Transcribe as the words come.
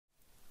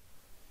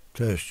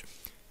Cześć,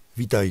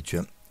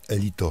 witajcie,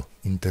 elito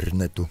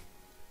internetu.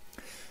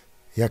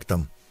 Jak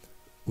tam?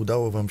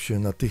 Udało wam się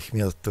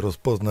natychmiast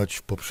rozpoznać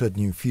w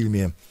poprzednim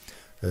filmie,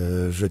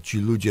 że ci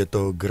ludzie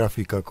to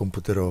grafika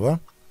komputerowa?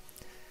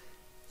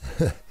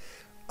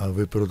 A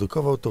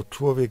wyprodukował to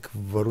człowiek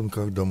w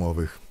warunkach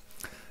domowych.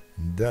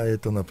 Daje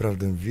to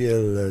naprawdę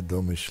wiele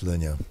do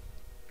myślenia.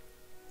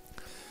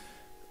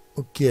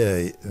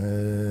 Okej,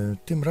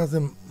 tym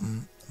razem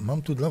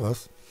mam tu dla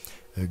was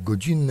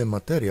godzinny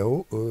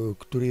materiał,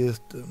 który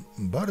jest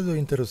bardzo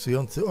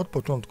interesujący od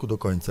początku do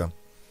końca.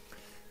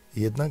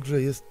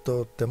 Jednakże jest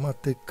to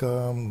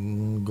tematyka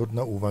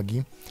godna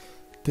uwagi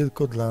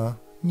tylko dla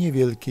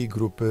niewielkiej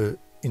grupy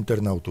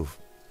internautów.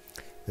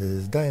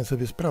 Zdaję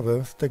sobie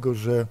sprawę z tego,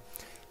 że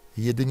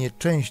jedynie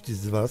część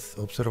z was,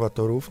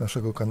 obserwatorów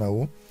naszego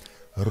kanału,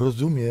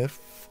 rozumie,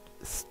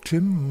 z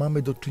czym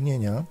mamy do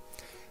czynienia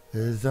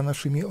za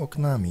naszymi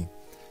oknami,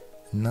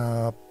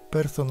 na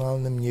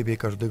personalnym niebie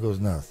każdego z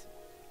nas.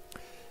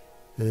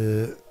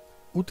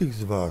 U tych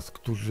z was,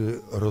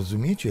 którzy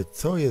rozumiecie,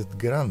 co jest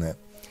grane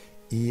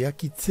i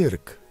jaki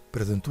cyrk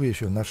prezentuje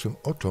się naszym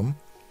oczom,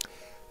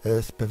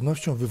 z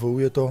pewnością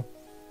wywołuje to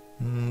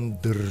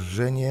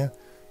drżenie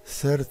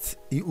serc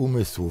i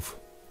umysłów,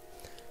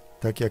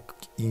 tak jak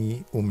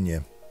i u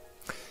mnie.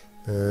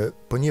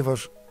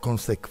 Ponieważ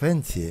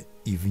konsekwencje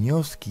i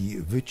wnioski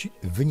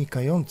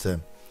wynikające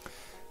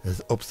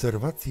z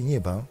obserwacji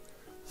nieba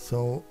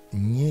są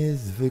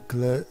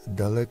niezwykle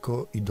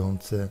daleko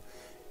idące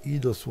i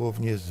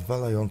dosłownie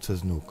zwalające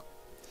z nóg.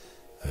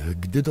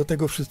 Gdy do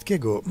tego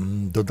wszystkiego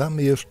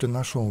dodamy jeszcze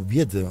naszą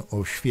wiedzę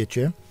o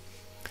świecie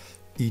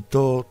i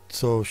to,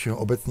 co się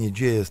obecnie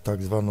dzieje z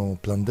tak zwaną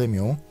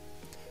pandemią,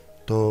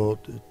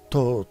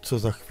 to, co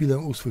za chwilę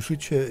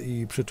usłyszycie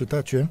i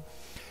przeczytacie,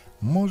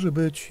 może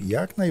być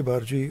jak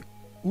najbardziej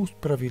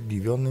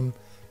usprawiedliwionym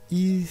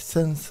i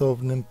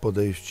sensownym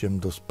podejściem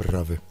do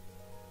sprawy.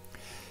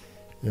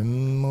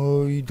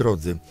 Moi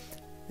drodzy,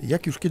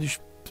 jak już kiedyś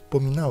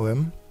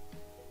wspominałem,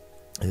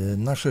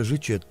 nasze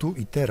życie tu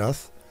i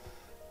teraz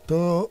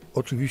to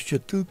oczywiście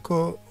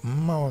tylko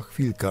mała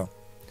chwilka,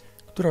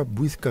 która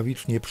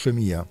błyskawicznie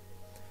przemija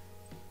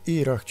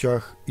i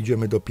rachciach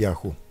idziemy do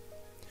piachu.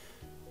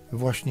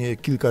 Właśnie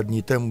kilka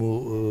dni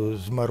temu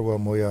zmarła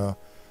moja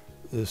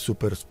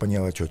super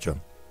wspaniała ciocia.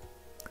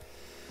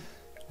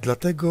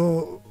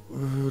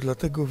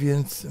 Dlatego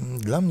więc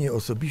dla mnie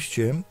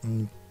osobiście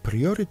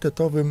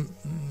priorytetowym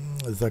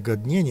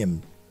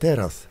zagadnieniem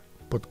teraz,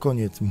 pod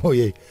koniec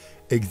mojej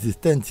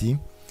egzystencji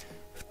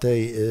w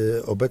tej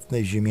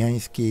obecnej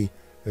ziemiańskiej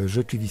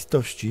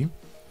rzeczywistości,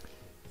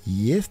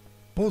 jest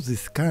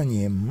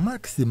pozyskanie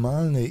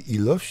maksymalnej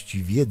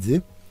ilości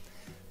wiedzy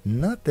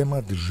na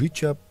temat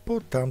życia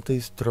po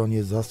tamtej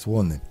stronie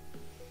zasłony,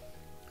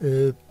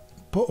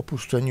 po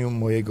opuszczeniu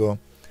mojego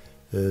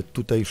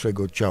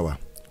tutejszego ciała,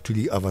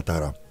 czyli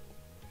awatara.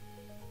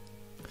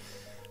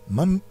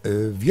 Mam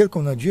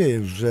wielką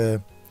nadzieję, że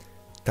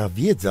ta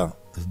wiedza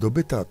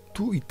zdobyta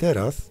tu i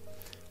teraz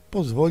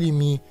pozwoli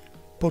mi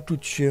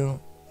poczuć się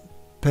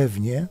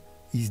pewnie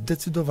i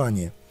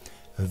zdecydowanie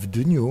w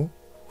dniu,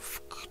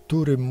 w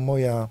którym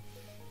moja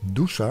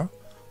dusza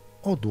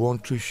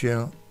odłączy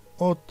się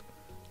od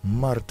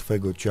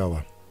martwego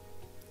ciała.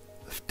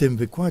 W tym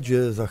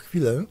wykładzie za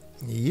chwilę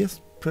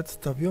jest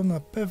przedstawiona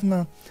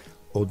pewna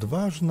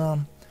odważna,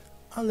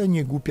 ale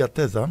nie głupia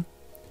teza,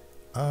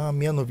 a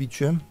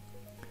mianowicie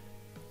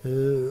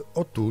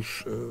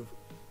otóż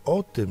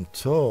o tym,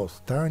 co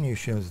stanie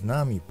się z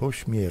nami po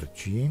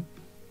śmierci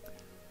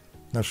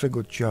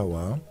naszego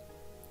ciała,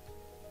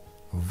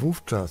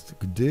 wówczas,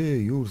 gdy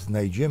już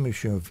znajdziemy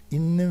się w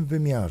innym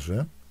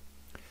wymiarze,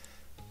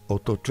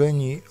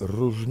 otoczeni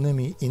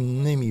różnymi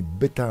innymi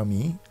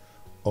bytami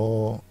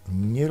o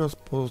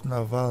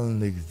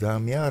nierozpoznawalnych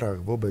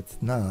zamiarach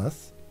wobec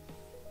nas,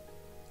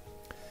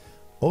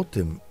 o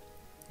tym,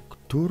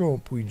 którą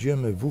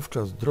pójdziemy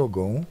wówczas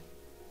drogą,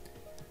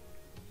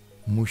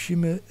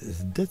 musimy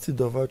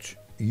zdecydować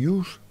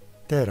już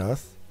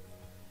teraz,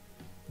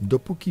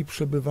 dopóki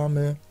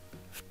przebywamy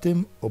w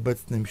tym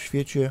obecnym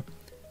świecie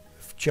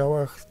w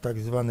ciałach z tak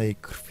zwanej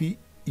krwi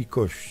i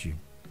kości.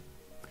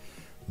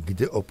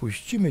 Gdy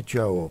opuścimy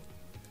ciało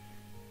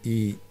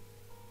i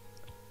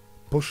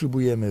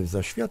poszybujemy w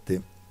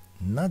zaświaty,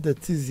 na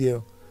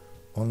decyzję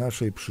o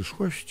naszej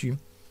przyszłości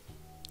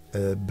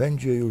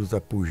będzie już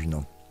za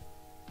późno.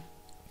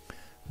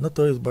 No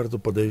to jest bardzo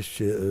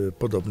podejście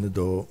podobne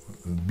do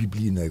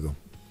biblijnego,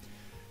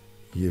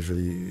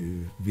 jeżeli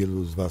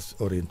wielu z was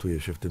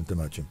orientuje się w tym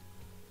temacie.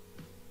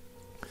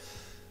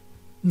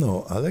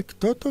 No, ale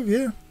kto to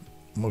wie?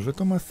 Może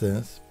to ma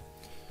sens.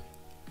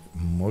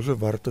 Może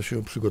warto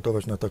się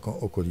przygotować na taką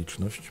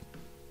okoliczność.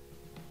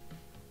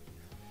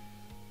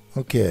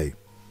 Okej.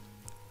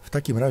 W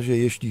takim razie,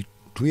 jeśli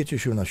czujecie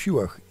się na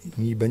siłach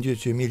i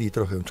będziecie mieli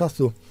trochę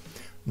czasu,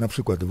 na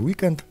przykład w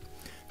weekend,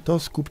 to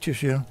skupcie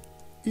się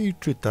i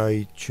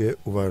czytajcie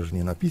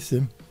uważnie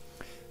napisy,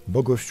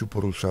 bo gościu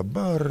porusza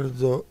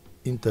bardzo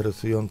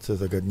interesujące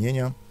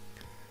zagadnienia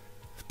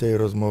w tej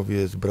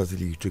rozmowie z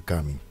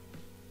Brazylijczykami.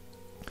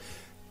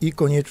 I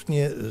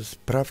koniecznie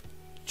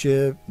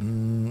sprawdźcie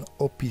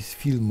opis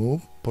filmu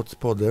pod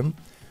spodem,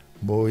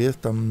 bo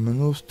jest tam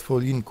mnóstwo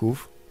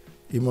linków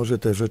i może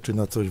te rzeczy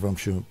na coś Wam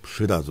się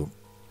przydadzą.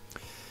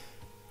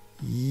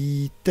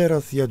 I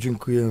teraz ja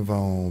dziękuję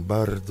Wam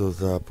bardzo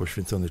za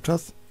poświęcony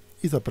czas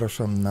i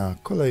zapraszam na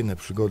kolejne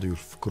przygody już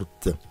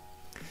wkrótce.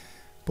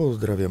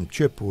 Pozdrawiam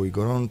ciepło i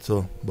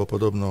gorąco, bo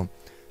podobno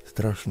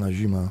straszna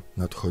zima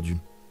nadchodzi.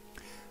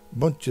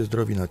 Bądźcie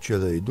zdrowi na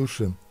ciele i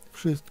duszy.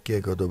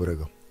 Wszystkiego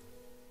dobrego.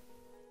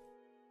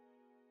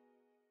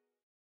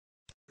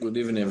 Good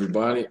evening,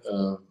 everybody.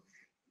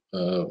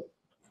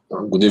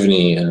 Good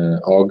evening,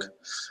 Og.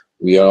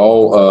 We are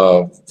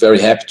all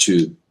very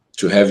happy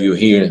to have you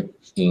here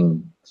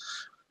in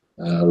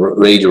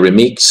Radio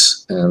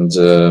Remix, and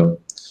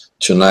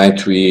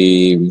tonight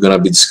we're going to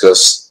be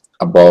discuss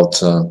about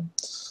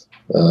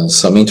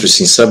some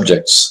interesting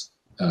subjects.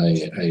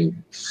 I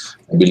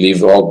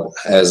believe Og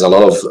has a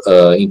lot of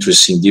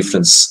interesting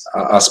different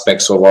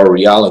aspects of our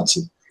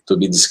reality to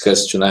be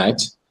discussed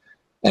tonight,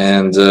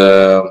 and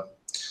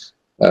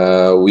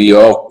we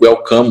all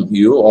welcome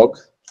you, Og,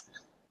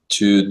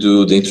 to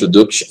do the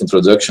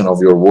introduction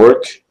of your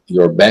work,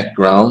 your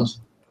background.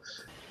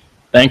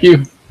 Thank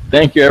you.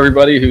 Thank you,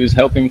 everybody who's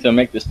helping to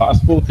make this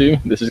possible too.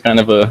 This is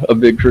kind of a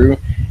big crew,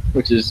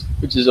 which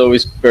is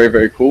always very,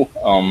 very cool.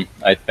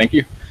 I thank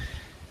you.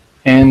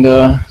 And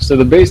so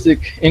the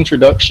basic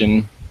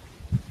introduction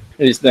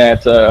is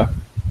that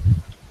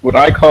what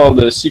I call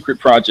the secret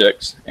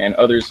projects, and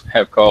others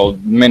have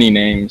called many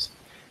names,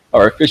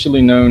 are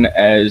officially known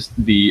as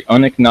the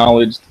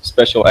unacknowledged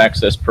special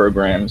access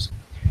programs.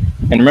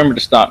 And remember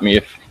to stop me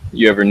if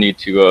you ever need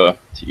to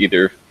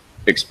either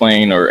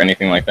explain or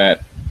anything like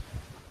that.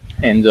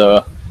 And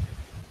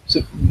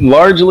so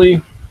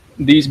largely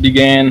these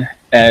began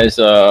as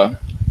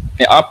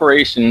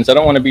operations. I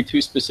don't want to be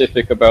too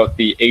specific about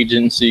the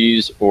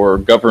agencies or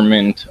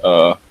government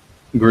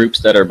groups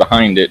that are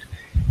behind it.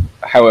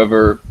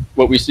 However,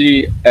 what we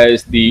see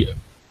as the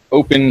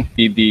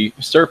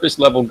surface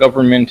level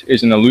government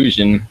is an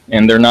illusion,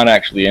 and they're not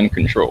actually in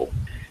control.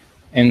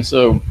 And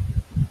so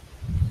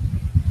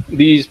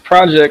these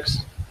projects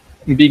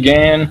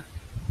began,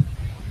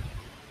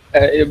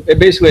 it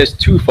basically has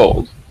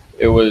twofold.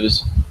 It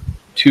was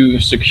to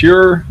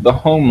secure the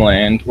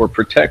homeland or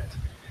protect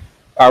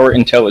our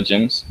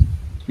intelligence,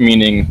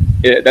 meaning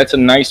that's a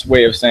nice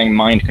way of saying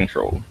mind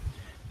control,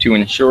 to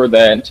ensure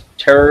that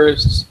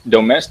terrorists,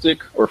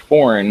 domestic or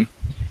foreign,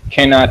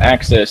 cannot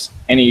access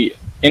any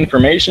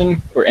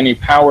information or any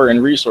power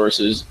and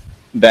resources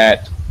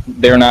that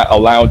they're not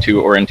allowed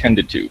to or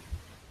intended to.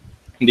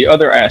 And the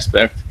other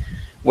aspect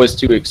was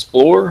to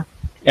explore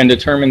and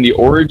determine the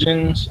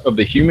origins of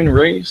the human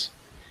race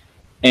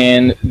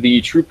and the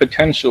true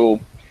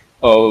potential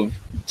of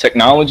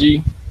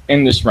technology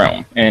in this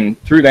realm, and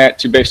through that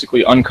to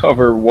basically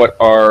uncover what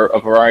are a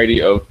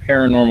variety of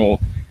paranormal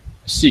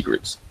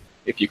secrets,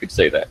 if you could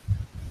say that.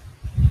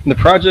 The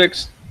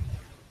projects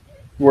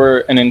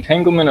were an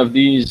entanglement of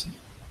these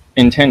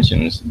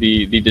intentions,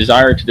 the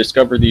desire to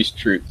discover these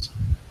truths.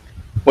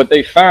 What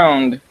they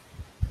found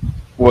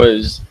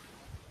was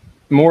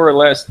more or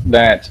less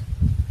that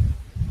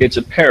it's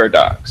a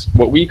paradox.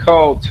 What we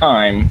call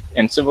time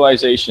and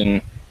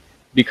civilization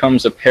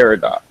becomes a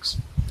paradox.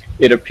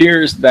 It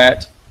appears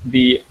that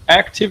the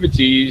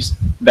activities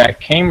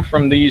that came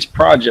from these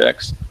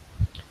projects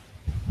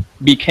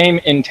became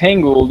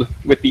entangled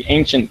with the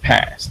ancient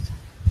past.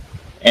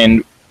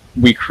 And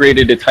we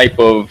created a type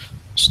of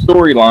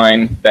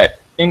storyline that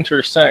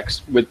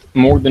intersects with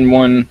more than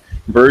one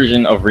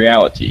version of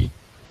reality.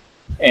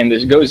 And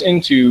this goes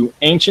into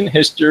ancient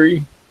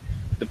history,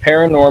 the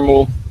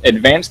paranormal,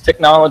 advanced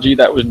technology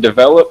that was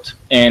developed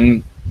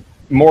and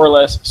more or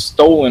less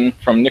stolen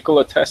from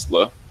Nikola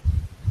Tesla,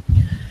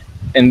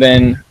 and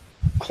then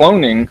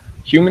cloning,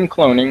 human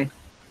cloning,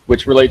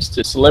 which relates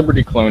to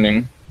celebrity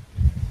cloning,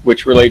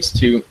 which relates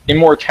to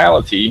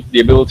immortality,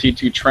 the ability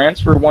to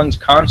transfer one's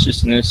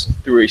consciousness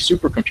through a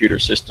supercomputer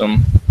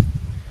system.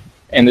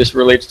 And this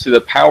relates to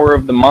the power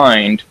of the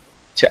mind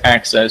to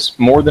access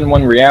more than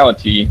one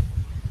reality,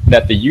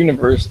 that the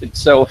universe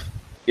itself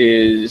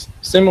is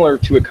similar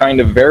to a kind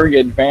of very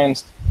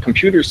advanced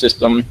computer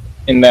system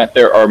in that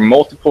there are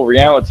multiple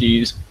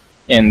realities,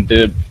 and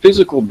the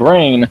physical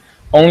brain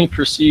only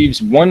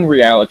perceives one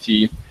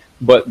reality,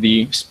 but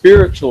the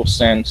spiritual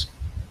sense,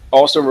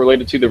 also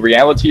related to the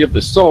reality of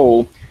the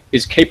soul,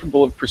 is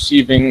capable of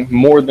perceiving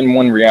more than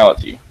one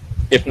reality,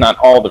 if not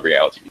all the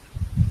reality.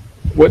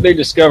 What they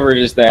discovered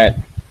is that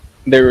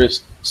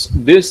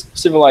this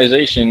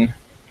civilization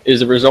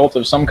is a result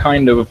of some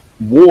kind of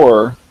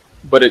war,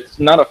 but it's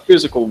not a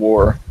physical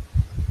war.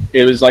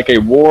 It was like a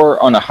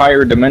war on a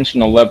higher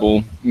dimensional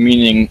level,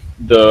 meaning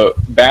the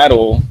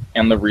battle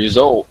and the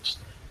results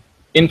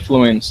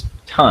influence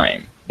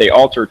time. They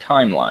alter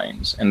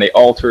timelines, and they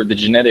alter the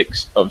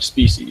genetics of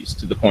species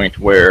to the point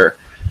where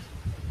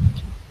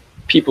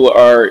people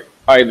are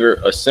either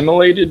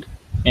assimilated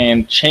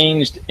and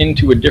changed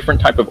into a different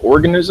type of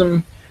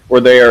organism, or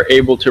they are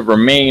able to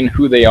remain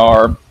who they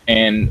are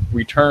and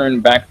return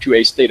back to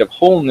a state of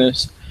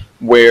wholeness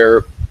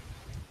where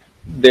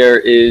there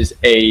is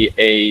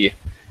a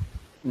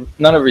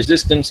not a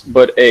resistance,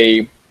 but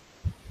a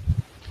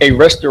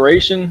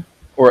restoration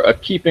or a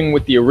keeping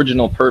with the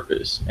original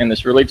purpose. And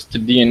this relates to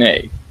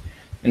DNA.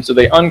 And so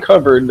they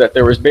uncovered that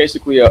there was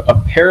basically a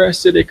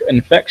parasitic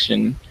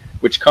infection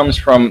which comes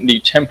from the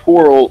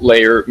temporal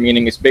layer,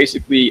 meaning it's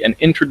basically an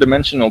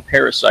interdimensional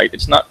parasite.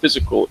 It's not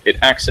physical,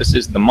 it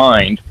accesses the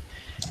mind.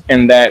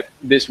 And that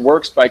this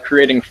works by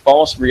creating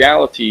false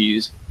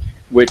realities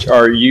which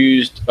are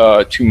used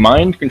to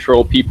mind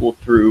control people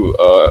through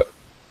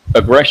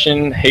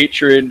aggression,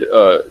 hatred,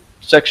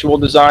 sexual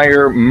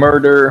desire,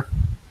 murder.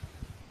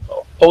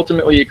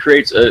 Ultimately, it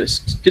creates a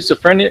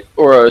schizophrenic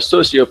or a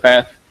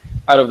sociopath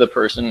out of the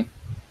person.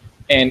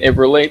 And it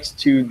relates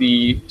to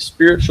the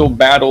spiritual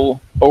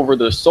battle over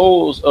the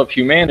souls of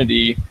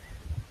humanity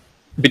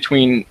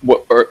between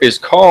what is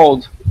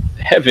called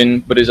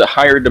heaven, but is a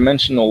higher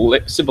dimensional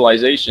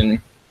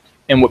civilization,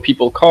 and what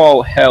people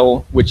call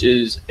hell, which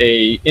is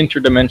a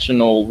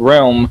interdimensional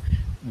realm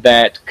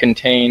that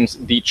contains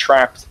the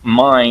trapped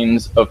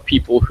minds of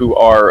people who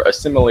are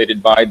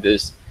assimilated by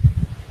this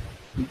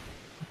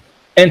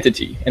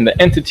entity. And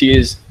the entity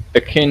is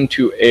akin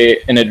to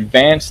an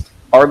advanced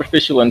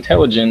artificial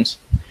intelligence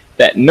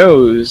that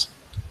knows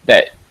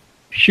that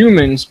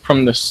humans,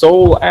 from the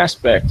soul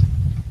aspect,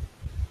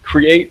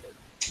 create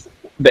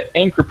the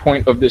anchor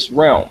point of this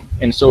realm.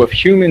 And so if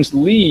humans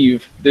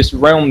leave, this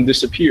realm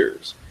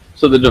disappears.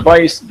 So the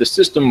device, the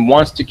system,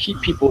 wants to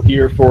keep people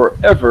here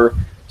forever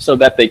so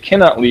that they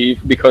cannot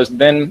leave, because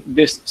then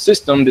this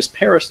system, this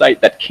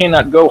parasite that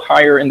cannot go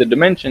higher in the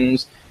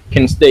dimensions,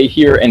 can stay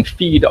here and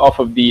feed off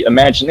of the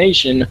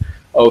imagination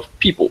of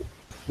people.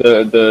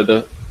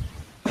 The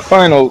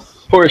final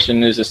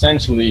portion is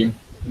essentially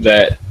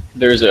that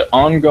there's an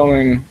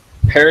ongoing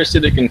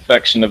parasitic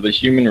infection of the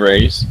human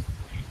race.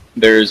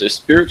 There's a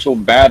spiritual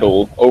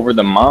battle over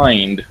the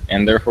mind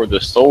and therefore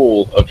the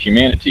soul of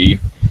humanity,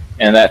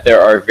 and that there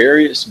are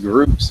various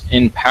groups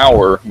in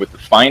power with the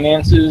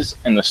finances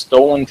and the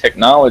stolen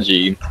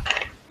technology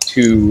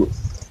to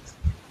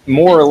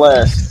more or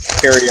less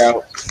carry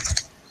out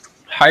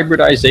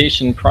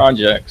hybridization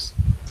projects,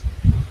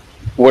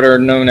 what are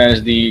known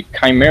as the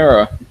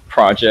Chimera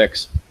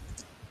projects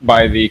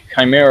by the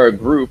Chimera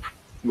group,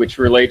 which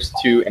relates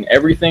to, and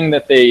everything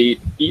that the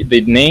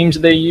names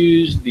they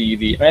use,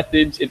 the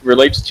methods, it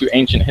relates to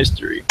ancient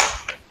history.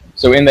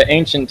 So in the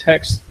ancient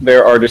texts,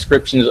 there are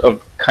descriptions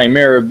of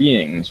chimera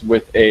beings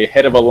with a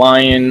head of a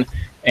lion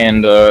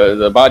and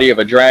the body of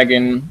a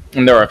dragon.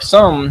 And there are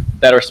some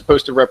that are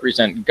supposed to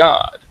represent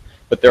God,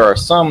 but there are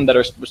some that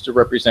are supposed to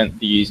represent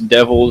these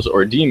devils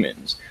or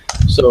demons.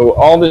 So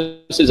all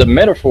this is a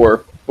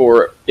metaphor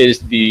for is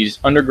these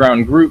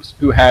underground groups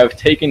who have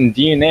taken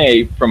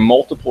DNA from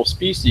multiple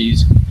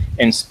species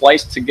and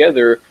spliced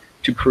together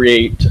to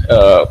create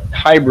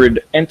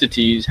hybrid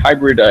entities,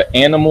 hybrid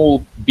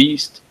animal,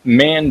 beast,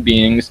 man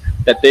beings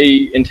that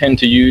they intend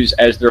to use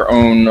as their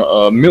own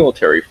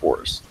military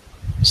force.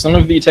 Some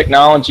of the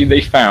technology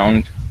they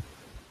found,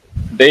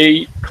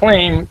 they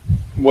claim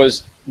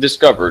was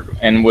discovered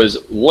and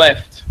was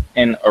left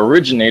and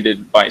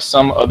originated by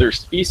some other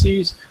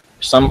species,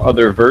 some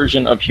other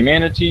version of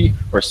humanity,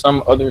 or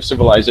some other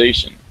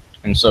civilization.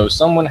 And so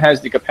someone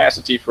has the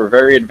capacity for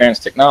very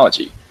advanced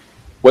technology.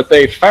 What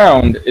they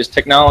found is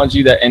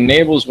technology that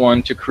enables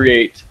one to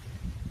create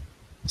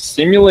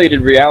simulated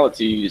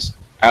realities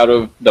out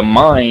of the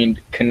mind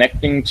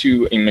connecting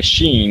to a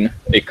machine,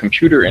 a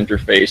computer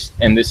interface,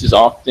 and this is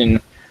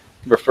often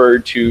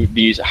referred to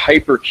these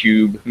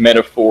hypercube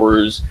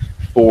metaphors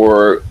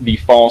for the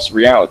false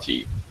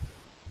reality.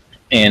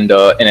 And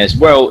as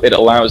well, it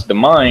allows the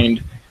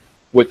mind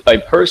with a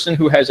person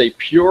who has a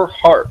pure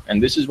heart,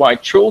 and this is why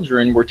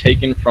children were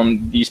taken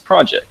from these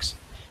projects.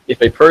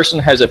 If a person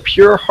has a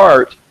pure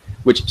heart,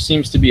 which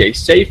seems to be a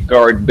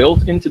safeguard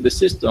built into the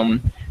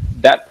system,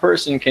 that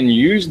person can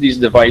use these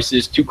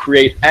devices to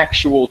create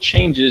actual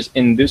changes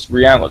in this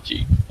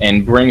reality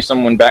and bring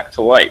someone back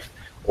to life,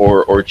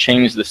 or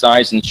change the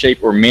size and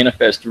shape or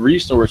manifest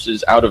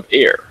resources out of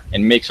air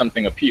and make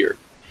something appear.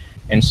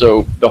 And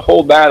so the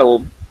whole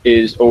battle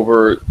is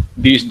over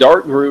these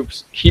dark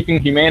groups keeping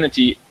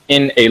humanity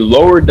in a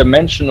lower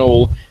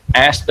dimensional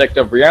aspect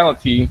of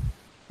reality,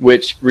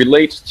 which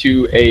relates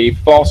to a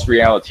false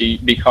reality,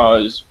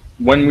 because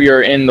when we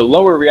are in the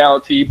lower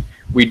reality,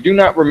 we do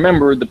not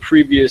remember the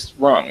previous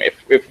rung.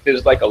 If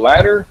there's like a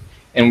ladder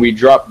and we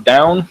drop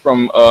down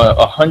from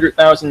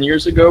 100,000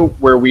 years ago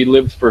where we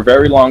lived for a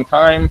very long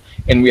time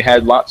and we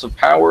had lots of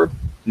power,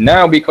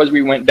 now because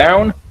we went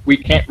down, we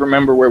can't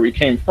remember where we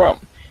came from.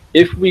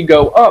 If we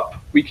go up,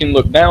 we can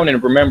look down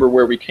and remember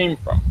where we came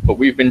from. But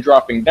we've been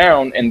dropping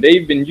down, and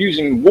they've been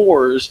using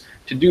wars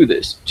to do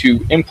this,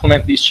 to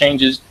implement these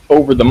changes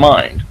over the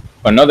mind.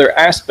 Another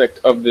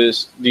aspect of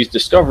these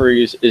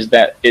discoveries is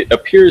that it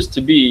appears to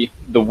be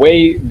the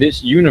way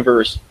this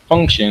universe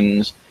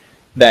functions,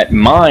 that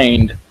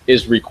mind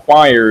is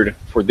required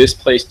for this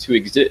place to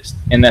exist,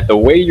 and that the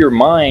way your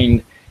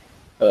mind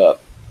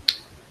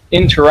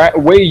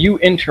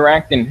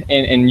interact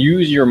and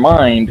use your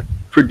mind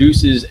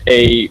produces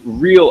a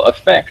real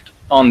effect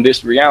on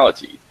this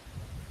reality.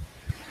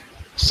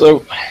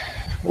 So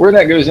where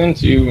that goes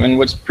into, and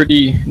what's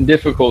pretty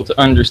difficult to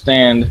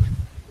understand,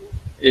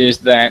 is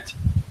that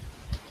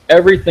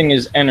everything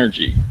is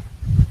energy.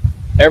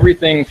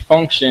 Everything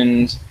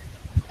functions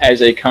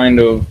as a kind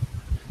of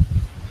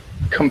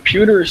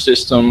computer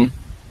system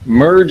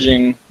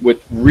merging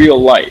with real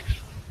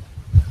life.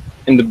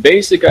 And the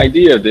basic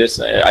idea of this,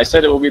 I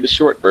said it will be the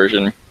short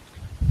version,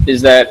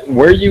 is that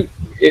where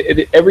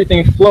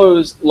everything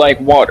flows like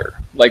water,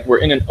 like we're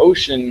in an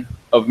ocean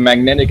of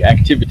magnetic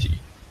activity.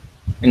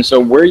 And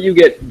so where you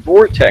get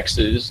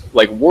vortexes,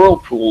 like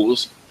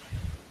whirlpools,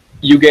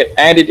 you get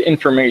added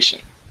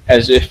information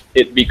as if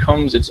it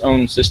becomes its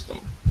own system.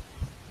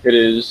 It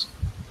is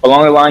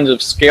along the lines of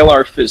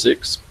scalar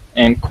physics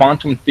and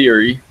quantum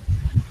theory,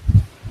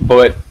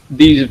 but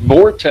these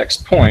vortex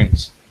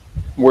points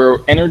where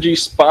energy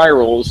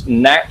spirals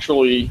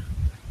naturally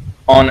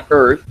on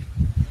Earth,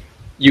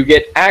 you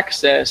get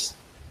access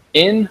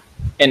in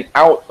and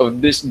out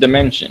of this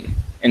dimension.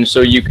 And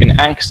so you can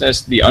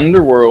access the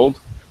underworld,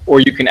 or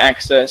you can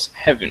access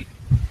heaven.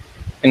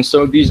 And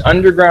so these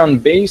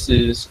underground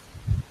bases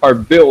are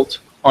built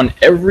on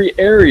every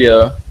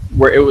area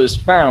where it was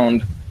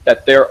found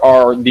that there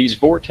are these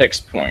vortex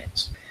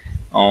points.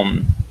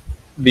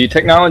 The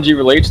technology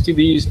relates to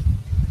these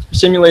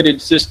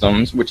simulated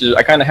systems, which is,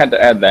 I kind of had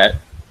to add that,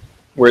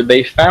 where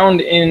they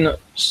found in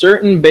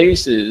certain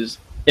bases,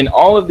 in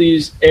all of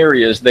these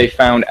areas, they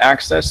found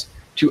access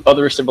to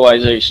other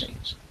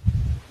civilizations.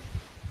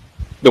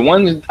 The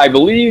ones, I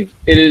believe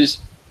it is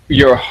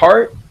your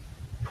heart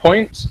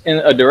points in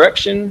a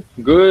direction,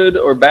 good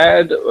or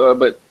bad,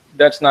 but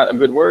that's not a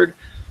good word.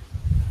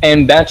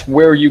 And that's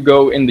where you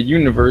go in the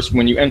universe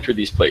when you enter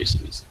these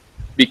places.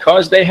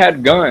 Because they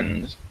had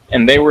guns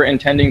and they were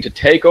intending to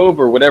take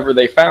over whatever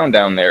they found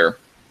down there,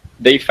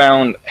 they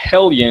found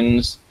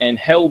hellions and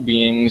hell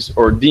beings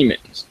or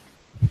demons.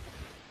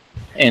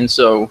 And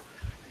so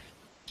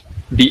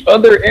the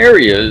other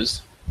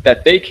areas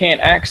that they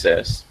can't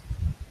access,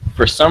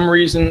 for some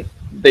reason,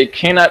 they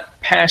cannot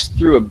pass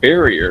through a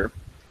barrier.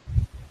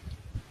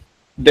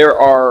 There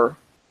are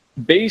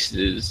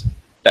bases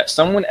that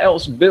someone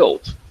else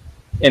built,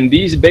 and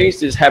these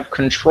bases have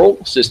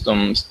control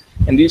systems,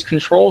 and these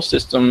control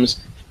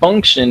systems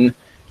function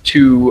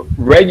to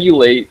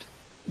regulate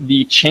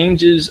the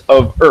changes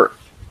of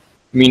Earth,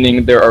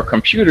 meaning there are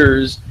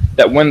computers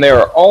that when they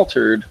are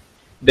altered,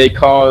 they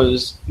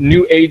cause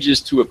new ages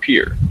to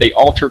appear. They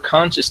alter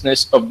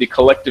consciousness of the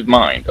collective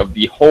mind, of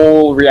the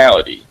whole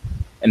reality.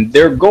 And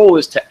their goal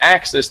is to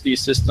access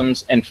these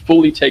systems and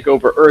fully take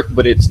over Earth,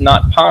 but it's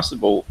not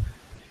possible.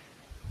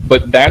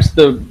 But that's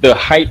the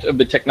height of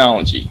the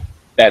technology,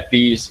 that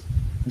these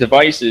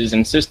devices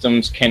and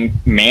systems can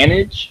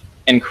manage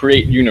and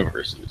create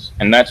universes.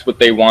 And that's what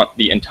they want,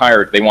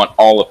 they want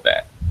all of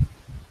that.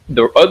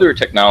 The other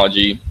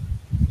technology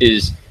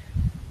is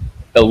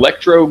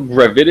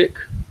electrogravitic,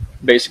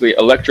 basically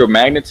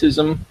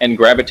electromagnetism and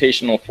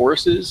gravitational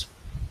forces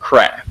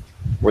craft,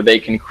 where they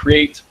can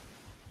create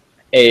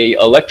a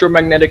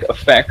electromagnetic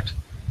effect,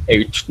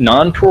 a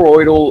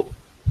non-toroidal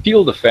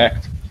field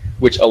effect,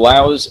 which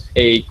allows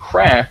a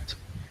craft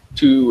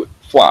to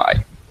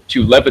fly,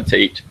 to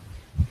levitate,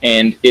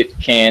 and it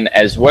can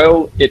as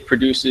well, it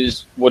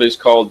produces what is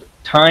called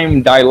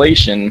time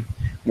dilation,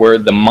 where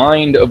the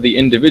mind of the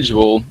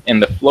individual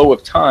and the flow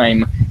of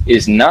time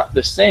is not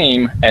the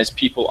same as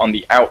people on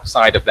the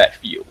outside of that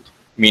field.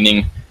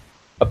 Meaning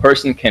a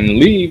person can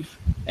leave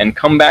and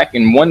come back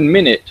in 1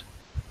 minute,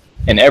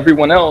 and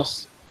everyone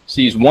else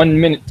sees 1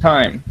 minute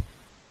time.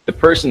 The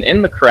person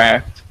in the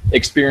craft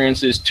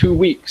experiences 2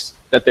 weeks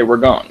that they were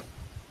gone.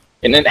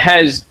 And it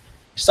has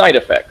side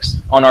effects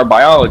on our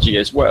biology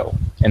as well.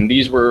 And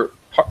these were,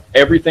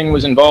 everything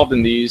was involved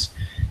in these.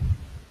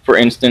 For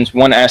instance,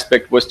 one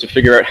aspect was to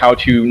figure out how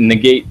to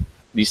negate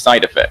these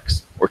side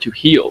effects, or to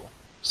heal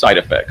side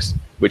effects,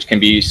 which can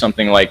be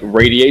something like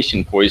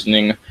radiation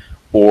poisoning,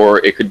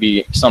 or it could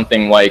be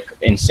something like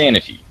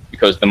insanity,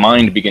 because the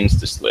mind begins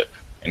to slip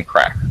and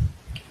crack.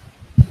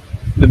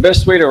 The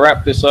best way to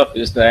wrap this up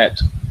is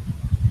that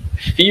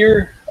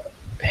fear,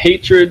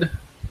 hatred,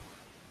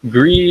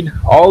 greed,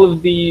 all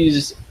of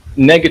these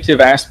negative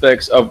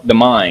aspects of the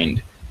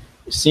mind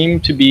seem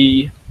to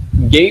be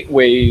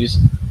gateways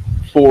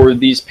for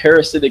these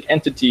parasitic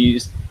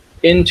entities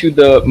into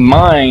the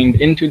mind,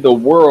 into the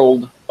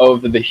world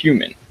of the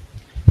human.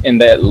 And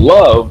that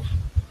love,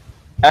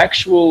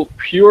 actual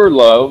pure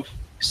love,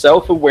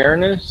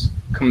 self-awareness,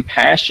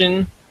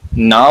 compassion,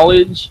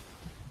 knowledge,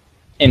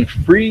 and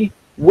free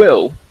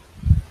will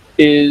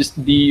is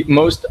the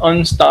most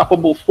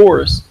unstoppable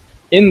force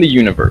in the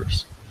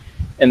universe.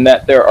 And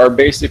that there are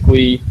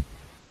basically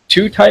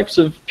two types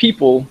of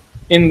people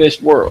in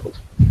this world.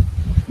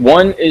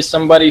 One is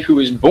somebody who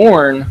is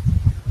born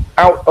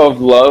out of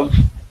love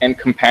and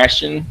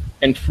compassion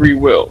and free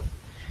will.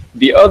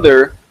 The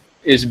other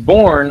is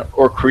born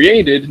or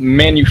created,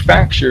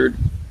 manufactured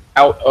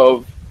out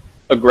of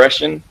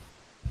aggression,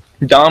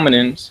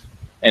 dominance,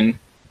 and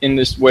in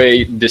this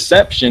way,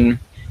 deception,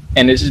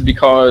 And this is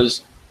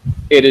because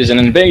it is an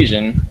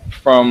invasion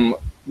from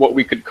what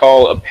we could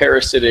call a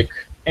parasitic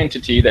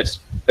entity that's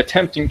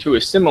attempting to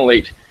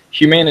assimilate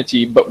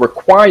humanity, but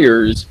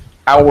requires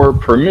our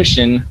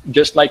permission,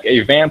 just like a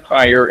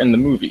vampire in the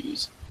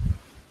movies.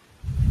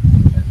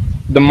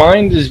 The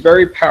mind is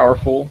very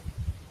powerful,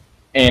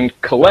 and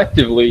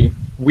collectively,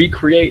 we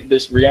create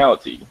this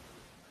reality.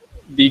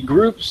 The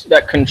groups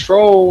that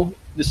control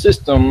the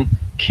system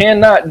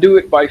cannot do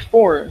it by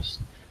force,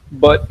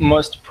 but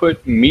must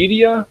put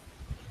media,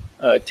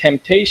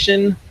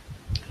 temptation,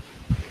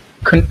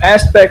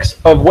 aspects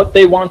of what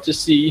they want to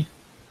see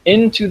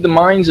into the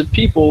minds of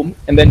people,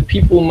 and then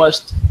people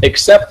must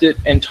accept it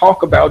and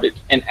talk about it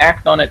and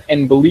act on it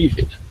and believe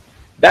it.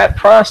 That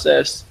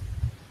process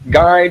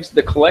guides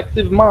the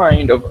collective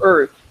mind of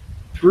Earth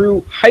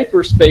through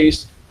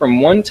hyperspace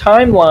from one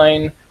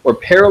timeline or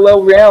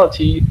parallel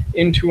reality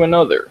into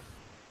another.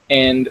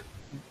 And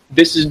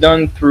this is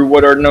done through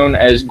what are known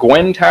as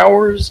Gwen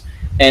towers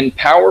and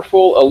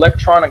powerful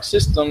electronic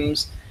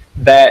systems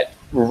that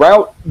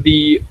route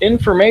the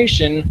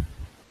information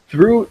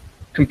through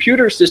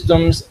computer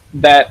systems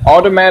that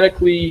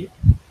automatically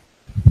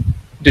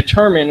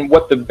determine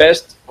what the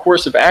best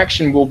course of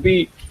action will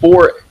be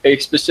for a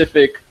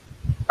specific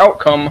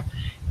outcome,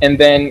 and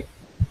then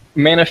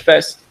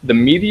manifest the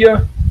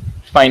media,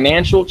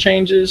 financial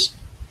changes,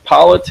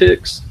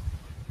 politics,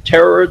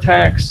 terror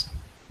attacks,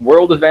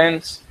 world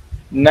events,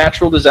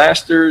 natural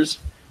disasters,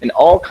 and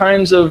all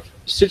kinds of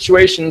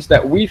situations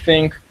that we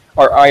think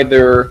are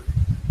either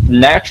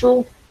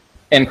natural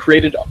and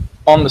created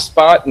on the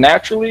spot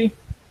naturally,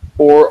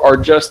 or are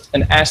just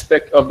an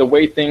aspect of the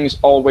way things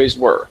always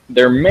were.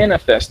 They're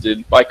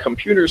manifested by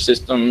computer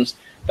systems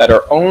that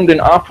are owned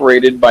and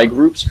operated by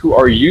groups who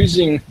are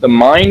using the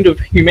mind of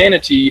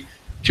humanity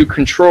to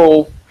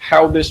control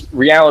how this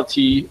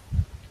reality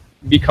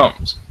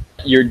becomes.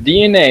 Your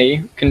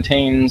DNA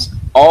contains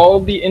all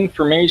the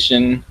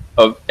information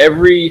of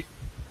every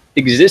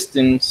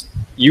existence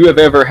you have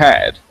ever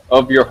had,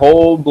 of your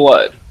whole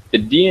blood. The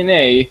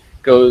DNA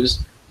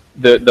goes,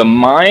 the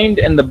mind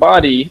and the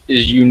body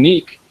is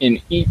unique in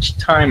each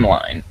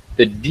timeline.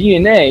 The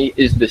DNA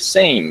is the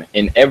same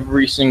in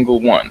every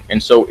single one.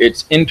 And so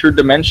it's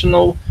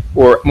interdimensional,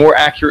 or more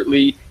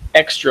accurately,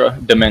 extra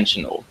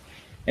dimensional.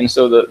 And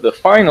so the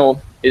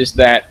final is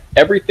that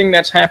everything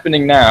that's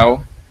happening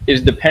now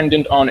is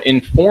dependent on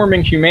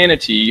informing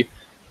humanity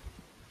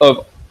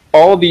of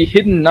all the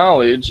hidden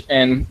knowledge.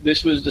 And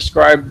this was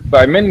described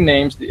by many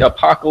names: the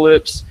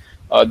apocalypse,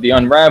 the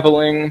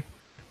unraveling,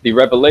 the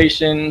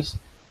revelations.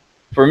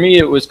 For me,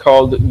 it was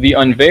called the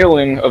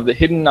unveiling of the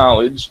hidden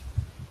knowledge.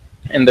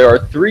 And there are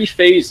 3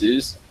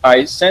 phases.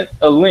 I sent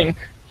a link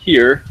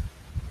here.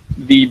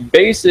 The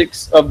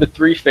basics of the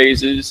 3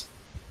 phases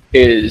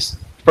is: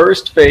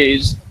 first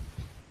phase,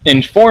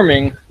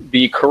 informing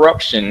the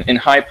corruption in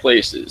high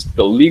places,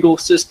 the legal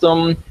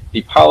system,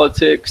 the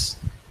politics,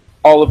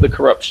 all of the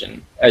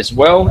corruption, as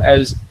well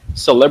as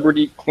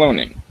celebrity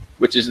cloning,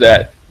 which is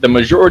that the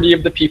majority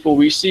of the people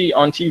we see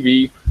on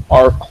TV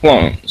are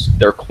clones.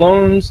 They're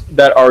clones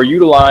that are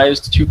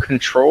utilized to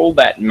control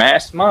that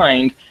mass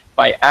mind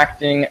by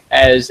acting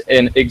as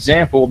an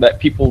example that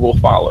people will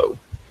follow.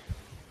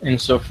 And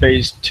so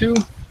phase 2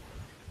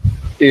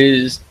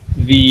 is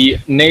the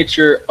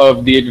nature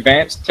of the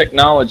advanced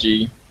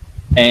technology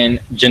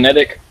and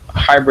genetic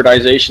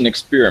hybridization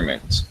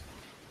experiments.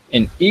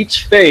 And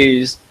each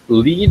phase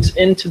leads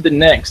into the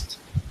next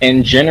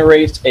and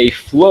generates a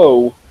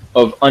flow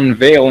of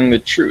unveiling the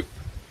truth.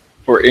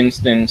 For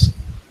instance,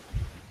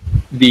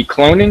 the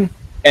cloning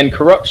and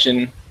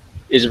corruption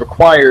is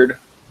required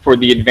for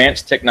the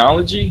advanced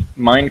technology,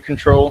 mind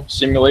control,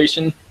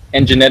 simulation,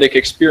 and genetic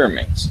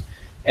experiments.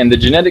 And the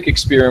genetic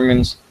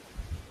experiments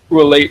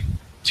relate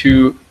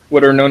to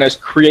what are known as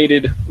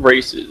created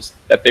races,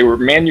 that they were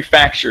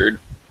manufactured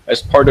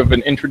as part of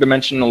an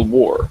interdimensional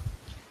war.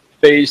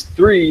 Phase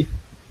 3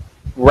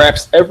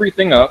 wraps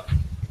everything up,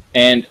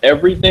 and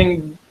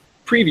everything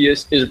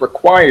previous is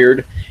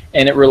required,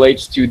 and it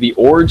relates to the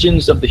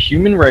origins of the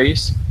human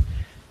race,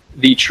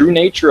 the true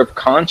nature of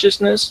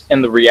consciousness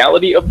and the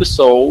reality of the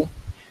soul,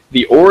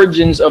 the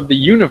origins of the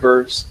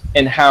universe,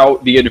 and how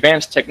the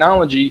advanced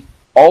technology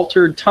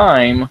altered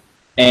time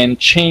and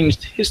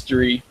changed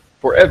history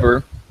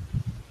forever,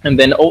 and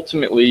then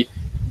ultimately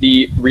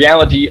the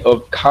reality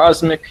of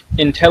cosmic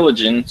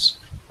intelligence,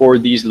 or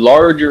these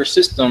larger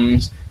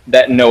systems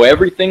that know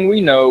everything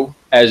we know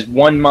as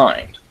one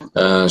mind.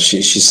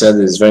 She said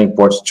it's very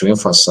important to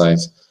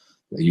emphasize.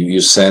 You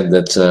said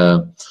that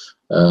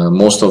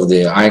most of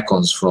the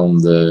icons from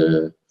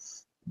the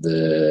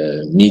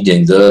media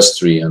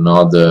industry and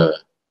other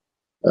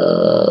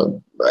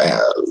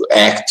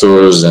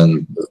actors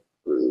and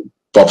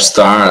pop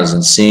stars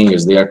and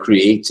singers, they are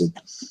created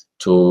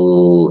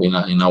to,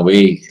 in a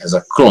way, as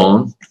a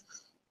clone,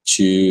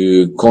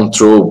 to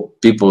control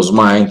people's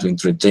mind, to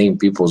entertain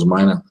people's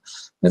mind,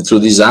 and through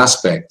these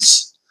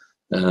aspects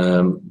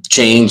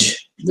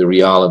change the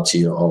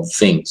reality of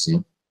things. Yeah?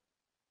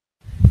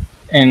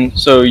 And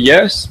so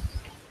yes,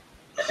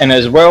 And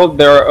as well,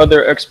 there are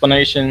other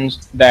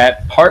explanations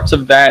that parts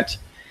of that,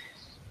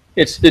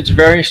 it's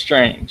very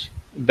strange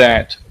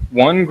that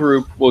one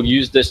group will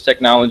use this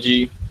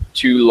technology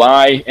to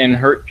lie and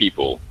hurt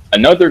people.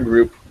 Another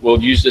group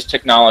will use this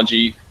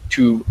technology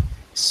to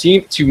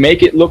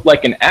make it look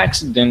like an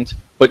accident,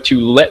 but to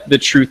let the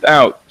truth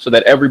out so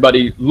that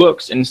everybody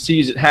looks and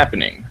sees it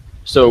happening.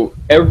 So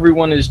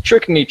everyone is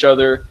tricking each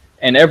other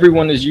and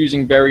everyone is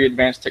using very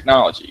advanced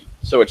technology.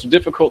 So it's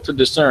difficult to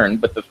discern,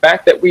 but the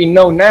fact that we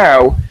know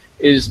now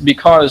is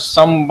because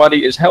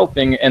somebody is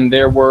helping, and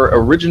there were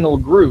original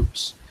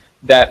groups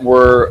that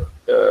were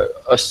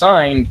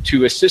assigned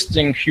to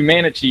assisting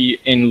humanity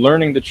in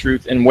learning the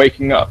truth and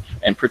waking up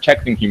and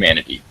protecting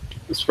humanity.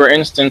 For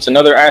instance,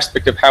 another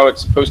aspect of how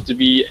it's supposed to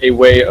be a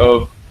way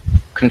of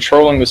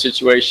controlling the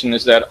situation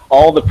is that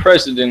all the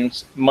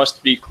presidents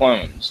must be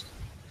clones.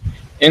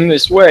 In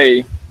this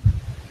way,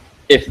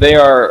 if they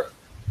are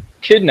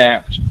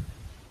kidnapped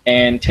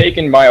and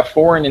taken by a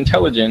foreign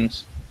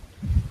intelligence,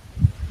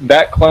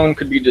 that clone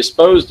could be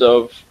disposed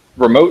of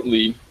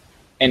remotely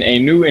and a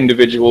new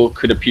individual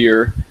could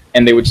appear,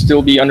 and they would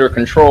still be under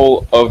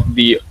control of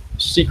the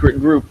secret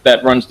group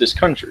that runs this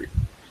country.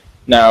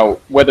 Now,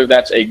 whether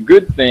that's a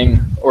good thing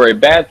or a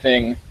bad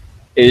thing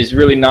is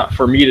really not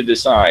for me to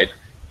decide,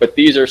 but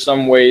these are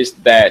some ways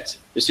that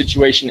the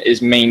situation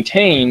is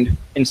maintained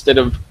instead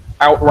of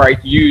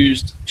outright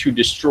used to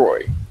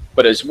destroy.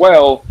 But as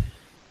well,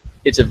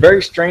 it's a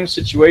very strange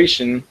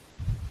situation.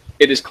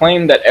 It is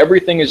claimed that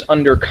everything is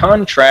under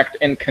contract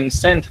and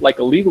consent like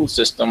a legal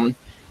system,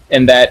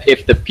 and that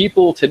if the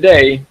people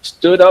today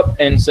stood up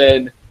and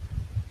said,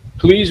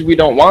 please, we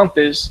don't want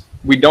this,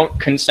 we don't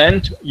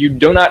consent, you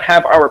do not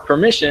have our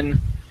permission,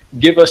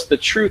 give us the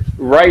truth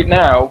right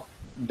now,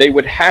 they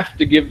would have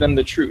to give them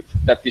the truth,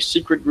 that the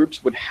secret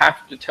groups would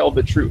have to tell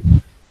the truth.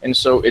 And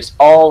so it's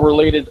all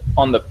related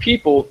on the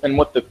people and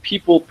what the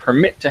people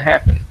permit to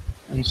happen.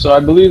 And so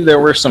I believe there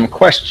were some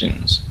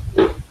questions,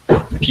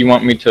 if you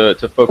want me to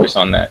focus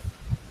on that.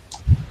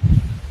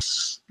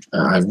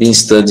 I've been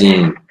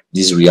studying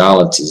these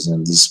realities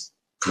and this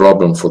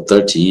problem for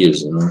 30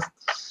 years, you know.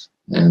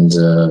 And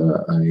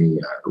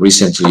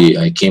recently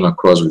I came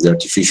across with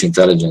artificial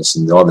intelligence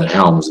in the other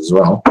realms as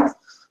well.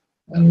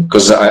 And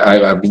because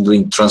I've been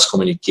doing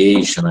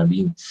transcommunication, I've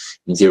been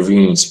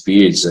interviewing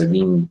spirits, I've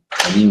been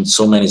in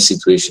so many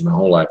situations my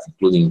whole life,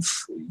 including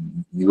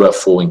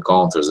UFO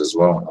encounters as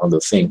well, and other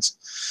things,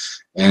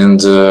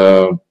 and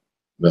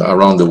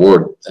around the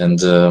world.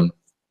 And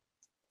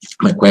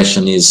my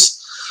question is,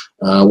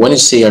 when you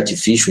say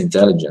artificial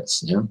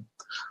intelligence, yeah,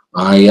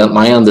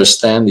 my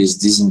understanding is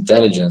this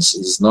intelligence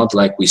is not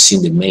like we see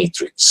in the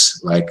Matrix,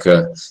 like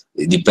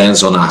it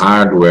depends on a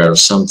hardware or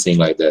something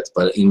like that.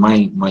 But in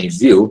my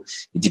view,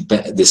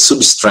 the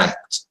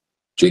substract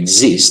to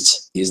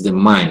exist is the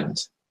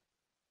mind,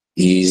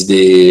 is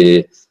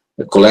the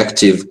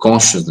collective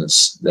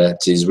consciousness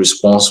that is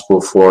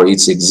responsible for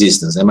its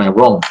existence. Am I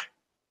wrong?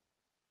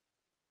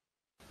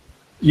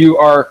 You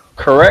are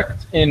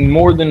correct in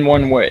more than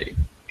one way.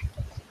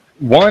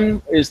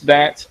 One is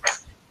that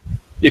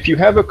if you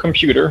have a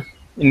computer,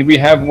 and we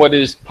have what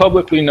is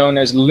publicly known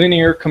as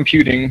linear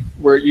computing,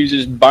 where it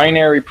uses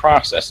binary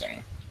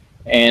processing,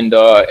 and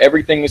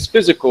everything is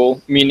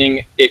physical,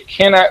 meaning it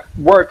cannot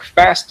work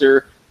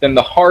faster than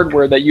the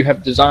hardware that you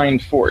have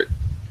designed for it.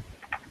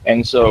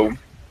 And so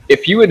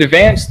if you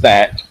advance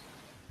that,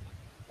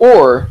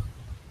 or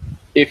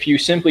if you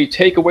simply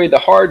take away the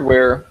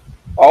hardware,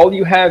 all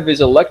you have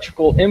is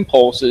electrical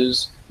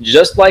impulses,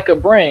 just like a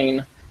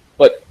brain,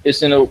 but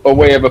it's in a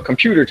way of a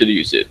computer to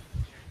use it.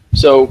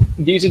 So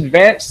these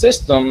advanced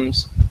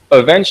systems,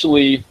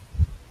 eventually,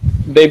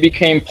 they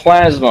became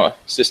plasma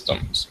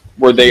systems,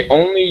 where they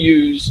only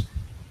use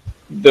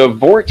the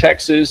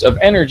vortexes of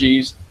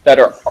energies that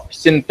are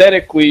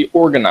synthetically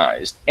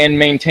organized and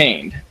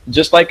maintained,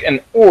 just like an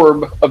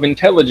orb of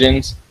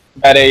intelligence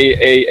at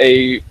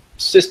a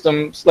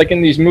system, like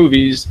in these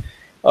movies,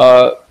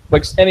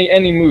 like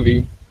any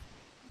movie,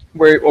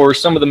 or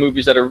some of the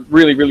movies that are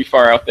really, really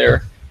far out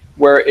there,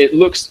 where it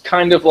looks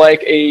kind of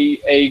like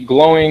a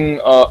glowing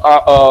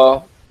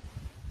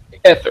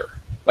ether,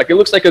 like it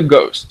looks like a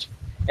ghost.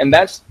 And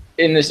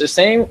it's the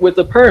same with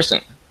the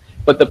person,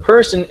 but the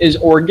person is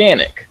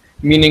organic,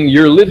 meaning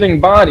your living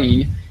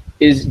body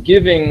is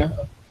giving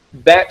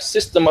that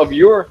system of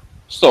your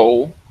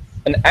soul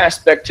an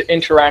aspect to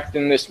interact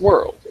in this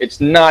world. It's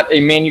not a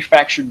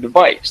manufactured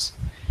device.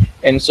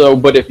 And so,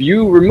 but if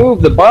you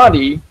remove the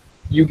body,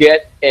 you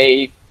get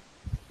a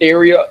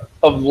area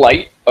of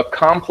light, a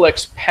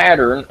complex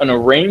pattern, an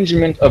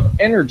arrangement of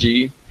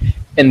energy,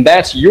 and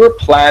that's your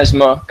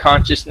plasma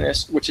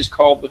consciousness, which is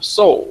called the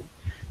soul.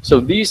 So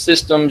these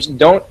systems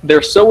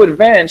they're so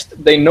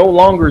advanced, they no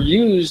longer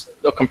use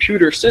a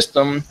computer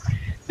system.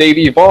 They've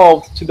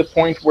evolved to the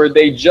point where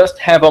they just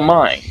have a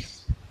mind.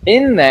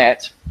 In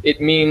that,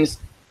 it means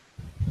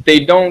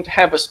they don't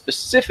have a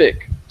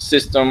specific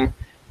system.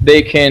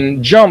 They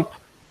can jump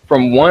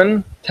from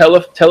one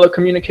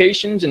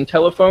telecommunications and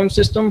telephone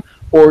system,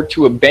 or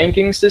to a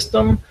banking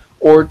system,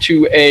 or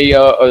to a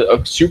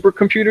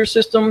supercomputer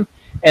system.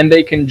 and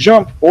they can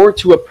jump or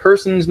to a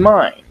person's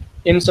mind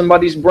in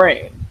somebody's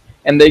brain,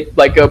 and they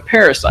like a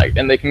parasite,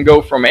 and they can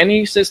go from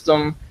any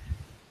system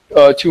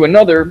to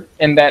another,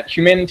 and that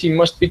humanity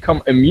must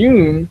become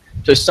immune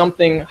to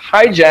something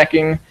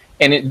hijacking,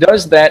 and it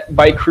does that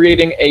by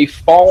creating a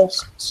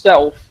false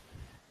self,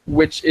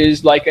 which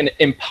is like an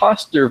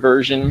imposter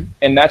version,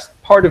 and that's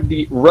part of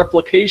the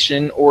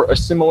replication or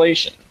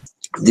assimilation.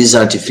 This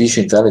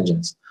artificial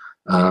intelligence,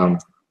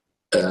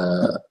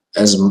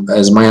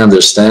 as my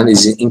understanding,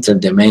 is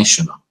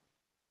interdimensional.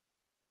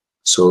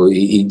 So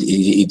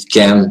it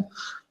can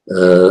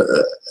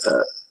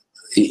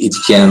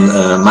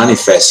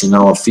manifest in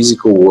our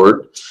physical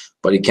world,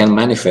 but it can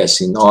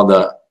manifest in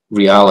other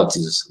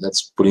realities.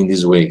 Let's put it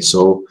this way.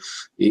 So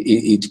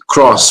it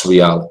cross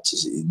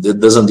realities. It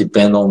doesn't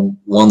depend on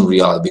one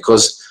reality,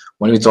 because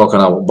when we're talking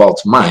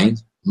about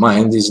mind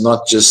is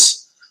not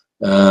just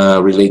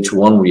relate to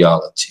one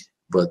reality,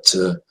 but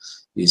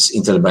it's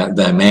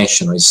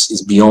interdimensional.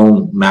 It's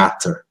beyond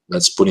matter.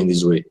 Let's put it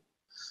this way.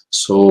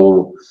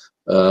 So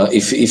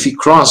if we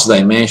cross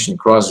dimension,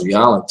 cross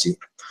reality,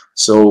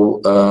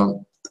 so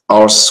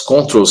our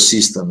control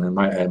system, and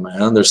I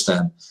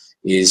understand,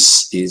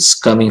 is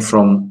coming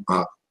from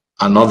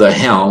another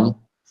helm,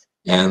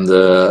 and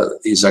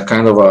is a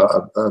kind of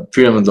a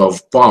pyramid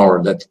of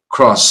power that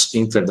cross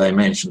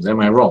interdimensions. Am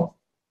I wrong?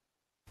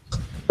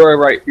 Very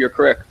right. You're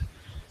correct.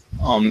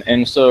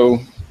 And so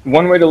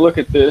one way to look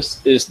at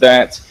this is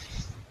that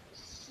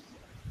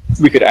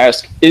we could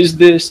ask, is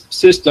this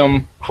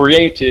system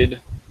created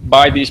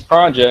by these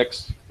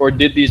projects, or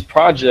did these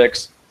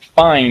projects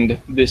find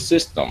this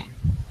system?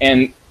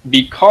 And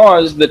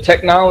because the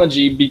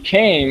technology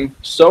became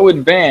so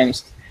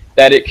advanced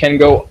that it can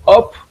go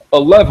up a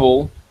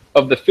level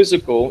of the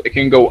physical, it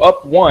can go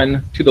up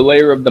one to the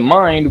layer of the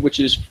mind, which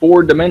is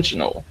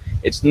four-dimensional.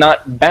 It's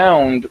not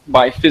bound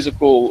by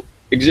physical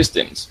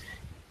existence.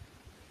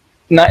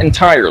 Not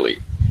entirely.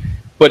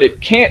 But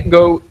it can't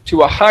go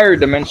to a higher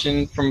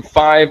dimension from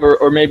 5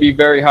 or maybe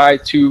very high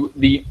to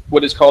the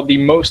what is called the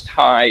most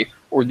high,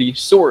 or the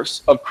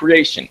source of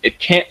creation. It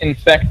can't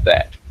infect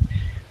that.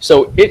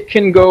 So it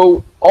can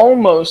go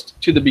almost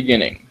to the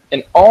beginning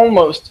and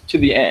almost to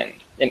the end.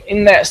 And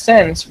in that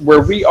sense,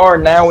 where we are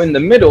now in the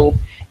middle,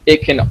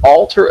 it can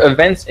alter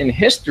events in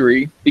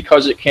history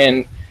because it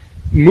can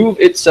move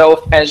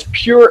itself as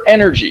pure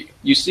energy.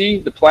 You see,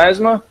 the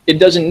plasma, it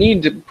doesn't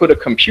need to put a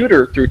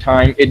computer through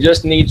time. It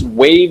just needs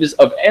waves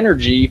of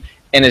energy.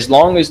 And as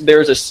long as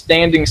there's a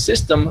standing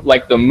system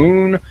like the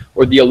moon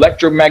or the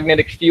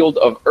electromagnetic field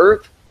of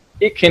Earth,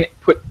 it can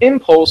put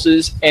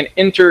impulses and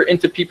enter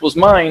into people's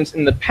minds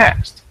in the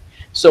past.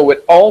 So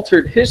it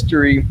altered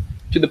history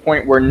to the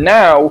point where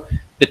now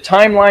the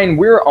timeline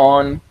we're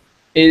on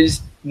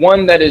is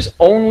one that is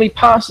only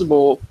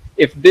possible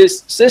if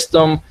this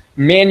system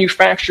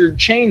manufactured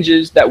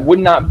changes that would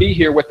not be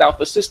here without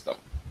the system.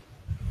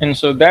 And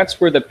so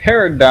that's where the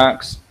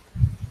paradox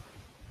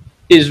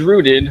is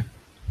rooted,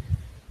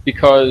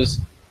 because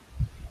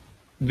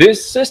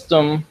this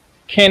system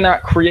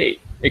cannot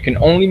create, it can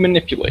only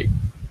manipulate.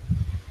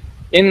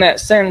 In that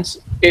sense,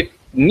 it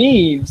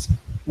needs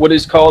what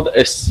is called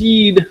a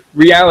seed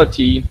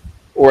reality,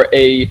 or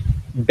a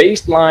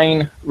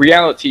baseline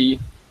reality,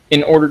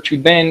 in order to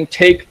then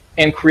take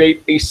and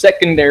create a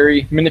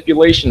secondary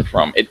manipulation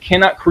from. It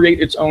cannot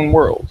create its own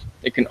world.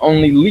 It can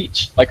only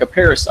leech like a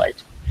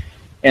parasite.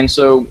 And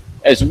so,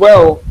 as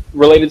well,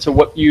 related to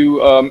what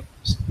you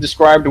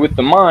described with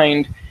the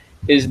mind,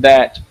 is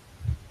that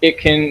it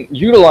can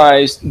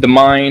utilize the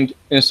mind,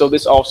 and so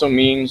this also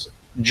means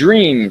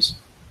dreams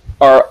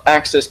are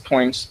access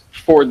points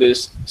for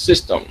this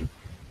system,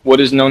 what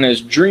is known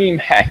as dream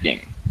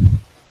hacking.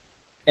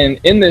 And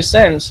in this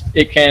sense,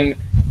 it can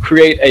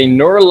create a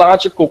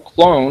neurological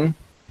clone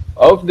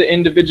of the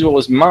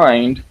individual's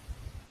mind.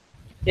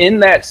 In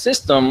that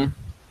system,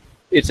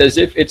 it's as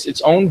if it's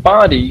its own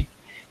body.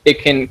 It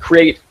can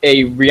create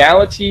a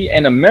reality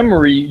and a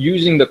memory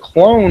using the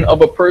clone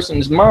of a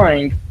person's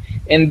mind,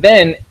 and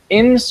then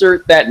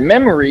insert that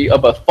memory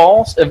of a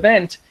false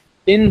event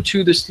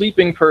into the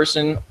sleeping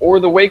person or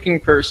the waking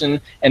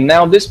person, and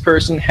now this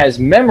person has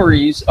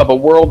memories of a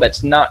world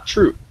that's not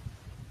true.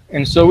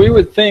 And so we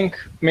would think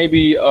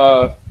maybe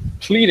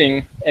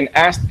pleading and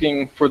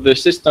asking for the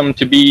system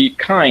to be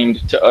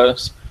kind to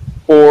us,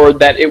 or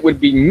that it would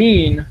be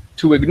mean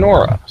to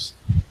ignore us.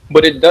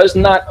 But it does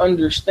not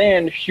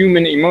understand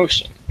human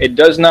emotion. It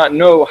does not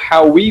know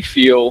how we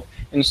feel.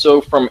 And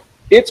so from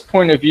its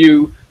point of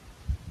view,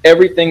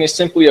 everything is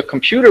simply a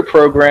computer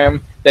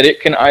program that it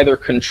can either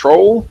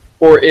control,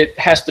 or it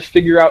has to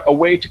figure out a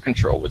way to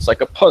control. It's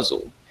like a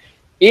puzzle.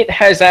 It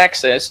has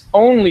access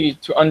only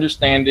to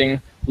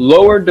understanding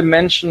lower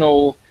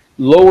dimensional,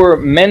 lower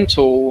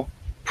mental,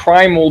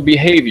 primal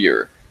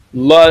behavior,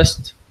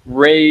 lust,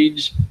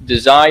 rage,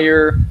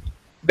 desire,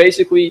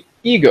 basically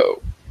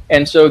ego.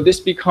 And so this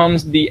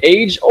becomes the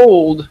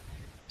age-old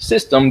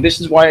system. This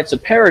is why it's a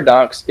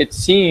paradox. It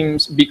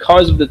seems,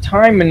 because of the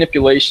time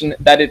manipulation,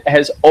 that it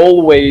has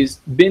always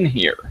been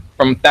here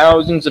from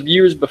thousands of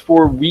years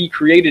before we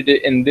created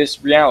it in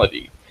this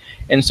reality.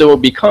 And so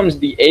it becomes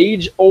the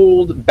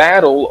age-old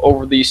battle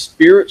over the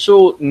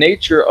spiritual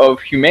nature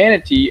of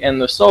humanity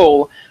and the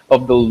soul,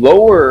 of the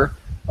lower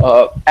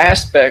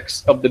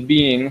aspects of the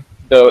being,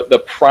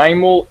 the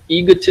primal,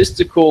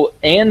 egotistical,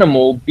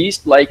 animal,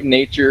 beast-like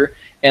nature,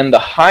 and the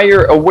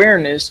higher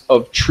awareness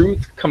of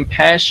truth,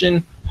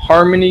 compassion,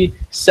 harmony,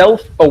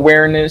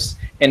 self-awareness,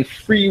 and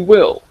free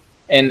will.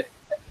 And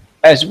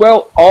as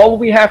well, all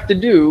we have to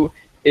do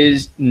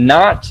is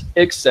not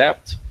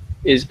accept,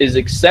 is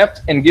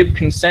accept and give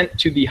consent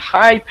to the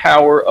high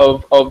power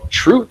of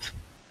truth,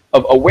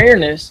 of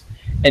awareness,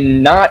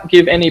 and not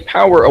give any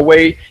power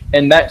away,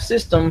 and that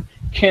system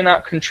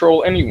cannot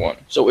control anyone.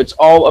 So it's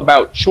all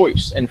about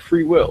choice and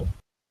free will.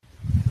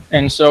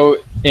 And so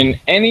in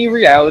any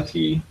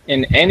reality,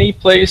 in any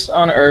place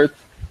on earth,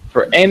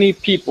 for any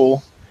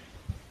people,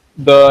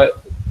 the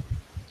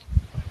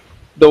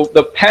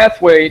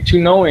pathway to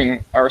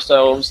knowing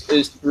ourselves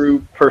is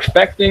through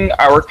perfecting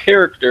our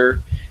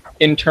character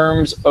in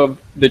terms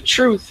of the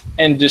truth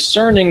and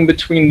discerning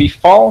between the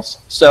false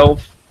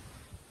self,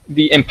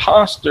 the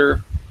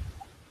imposter,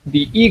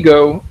 the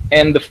ego,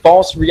 and the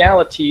false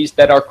realities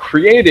that are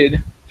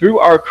created through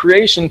our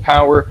creation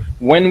power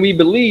when we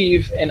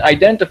believe and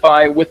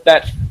identify with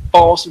that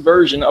false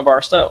version of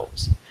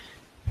ourselves.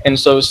 And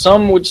so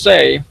some would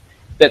say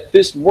that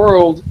this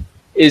world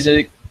is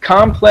a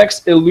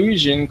complex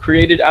illusion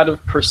created out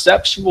of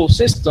perceptual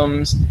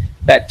systems,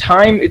 that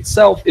time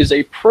itself is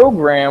a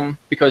program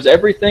because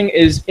everything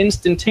is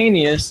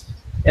instantaneous,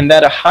 and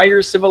that a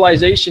higher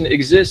civilization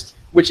exists,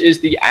 which is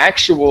the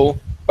actual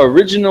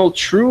original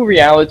true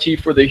reality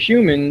for the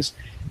humans,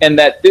 and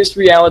that this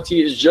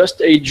reality is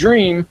just a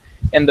dream,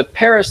 and the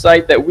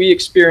parasite that we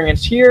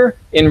experience here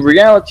in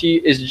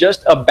reality is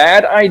just a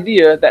bad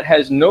idea that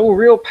has no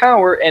real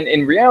power, and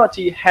in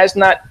reality has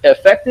not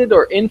affected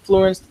or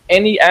influenced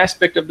any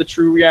aspect of the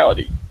true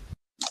reality.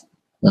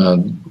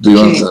 Do you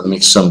want to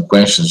make some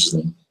questions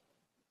then?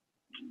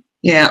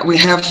 Yeah, we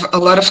have a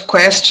lot of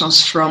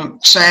questions from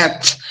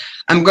chat.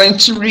 I'm going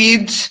to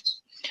read.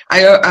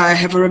 I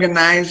have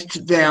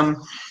organized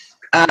them.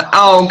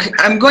 Aug,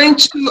 I'm going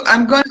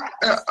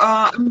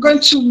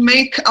to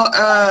make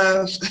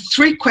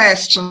 3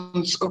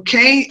 questions,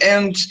 okay?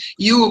 And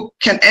you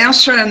can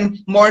answer, and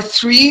more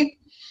 3.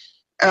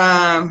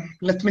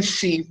 Let me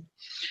see.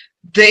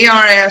 They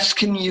are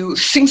asking you,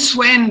 since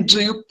when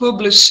do you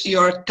publish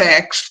your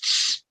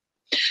texts?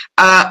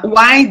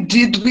 Why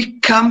did we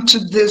come to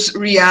this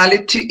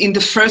reality in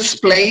the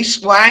first place?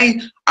 Why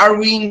are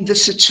we in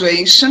this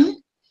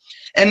situation?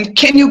 And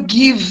can you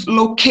give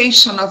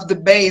location of the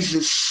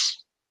basis?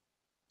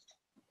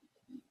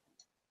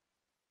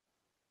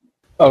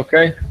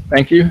 Okay,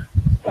 thank you.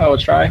 I will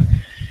try.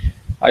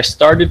 I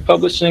started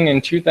publishing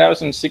in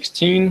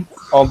 2016,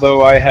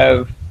 although I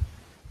have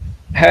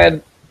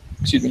had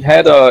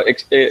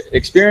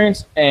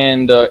experience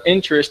and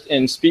interest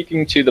in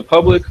speaking to the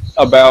public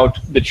about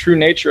the true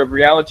nature of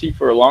reality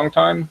for a long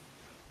time.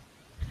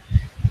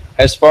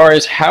 As far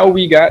as how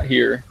we got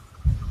here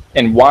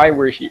and why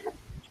we're here,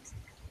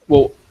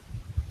 well,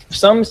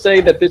 some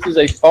say that this is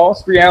a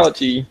false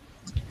reality,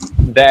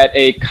 that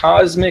a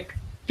cosmic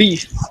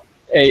thief,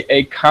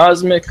 a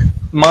cosmic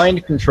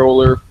mind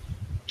controller,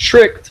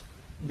 tricked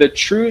the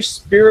true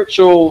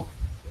spiritual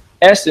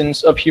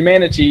essence of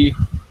humanity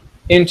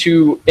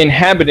into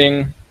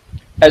inhabiting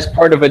as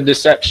part of a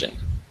deception.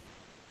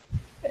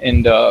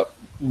 And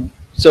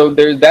so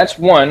that's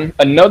one.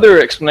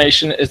 Another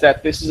explanation is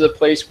that this is a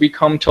place we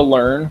come to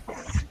learn.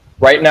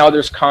 Right now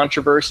there's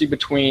controversy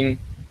between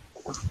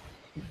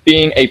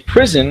being a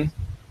prison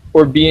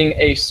or being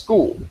a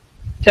school.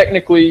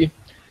 Technically,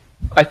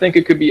 I think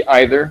it could be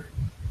either.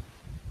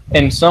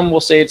 And some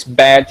will say it's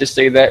bad to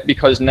say that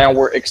because now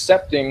we're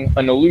accepting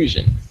an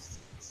illusion.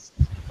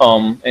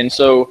 And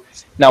so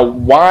now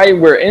why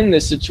we're in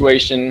this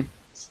situation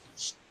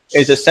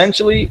is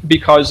essentially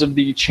because of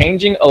the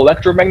changing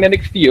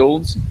electromagnetic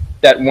fields,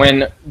 that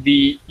when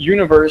the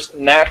universe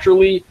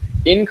naturally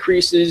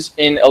increases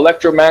in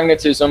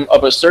electromagnetism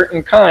of a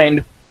certain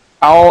kind,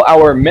 all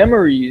our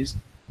memories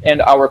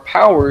and our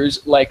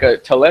powers, like a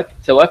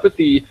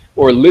telepathy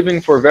or living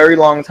for a very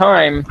long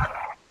time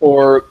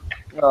or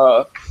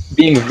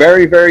being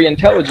very, very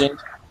intelligent,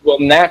 will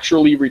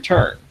naturally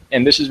return.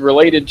 And this is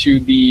related to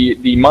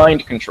the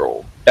mind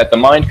control, that the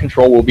mind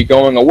control will be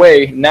going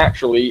away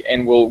naturally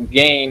and will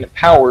gain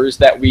powers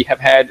that we have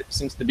had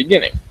since the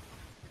beginning.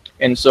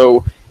 And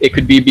so it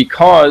could be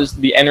because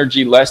the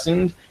energy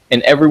lessened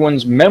and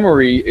everyone's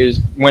memory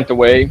went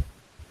away,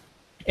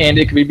 and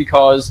it could be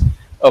because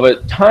of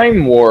a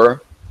time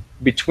war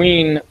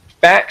between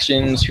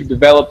factions who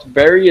developed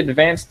very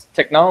advanced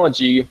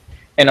technology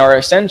and are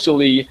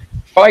essentially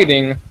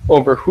fighting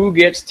over who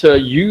gets to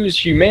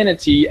use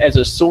humanity as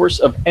a source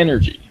of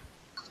energy.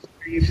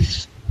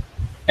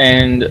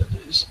 And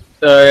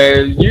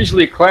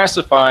usually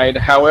classified,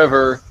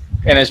 however,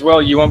 and as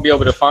well you won't be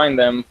able to find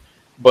them,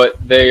 but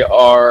they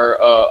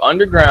are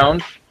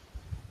underground.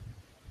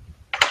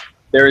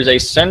 There is a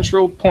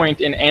central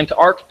point in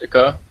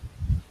Antarctica,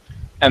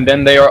 and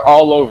then they are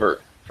all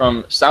over,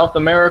 from South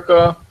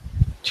America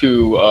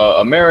to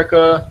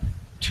America,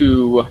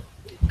 to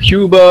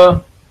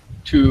Cuba,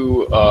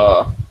 to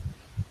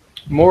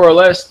more or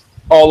less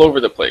all over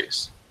the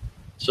place.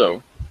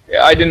 So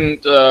I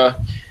didn't,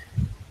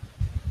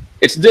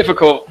 it's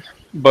difficult,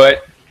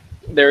 but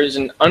there's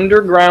an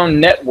underground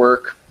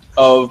network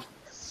of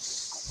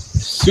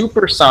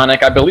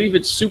supersonic, I believe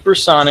it's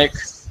supersonic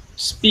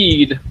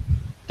speed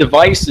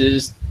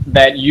devices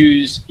that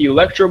use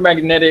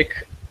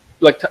electromagnetic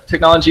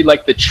technology,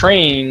 like the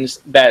trains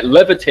that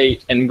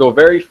levitate and go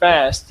very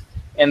fast,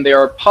 and there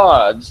are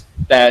pods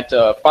that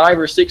 5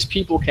 or 6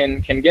 people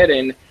can get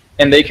in,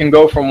 and they can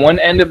go from one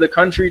end of the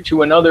country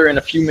to another in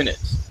a few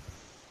minutes.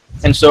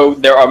 And so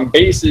there are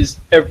bases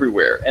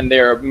everywhere, and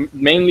they're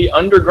mainly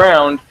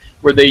underground,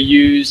 where they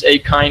use a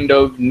kind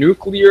of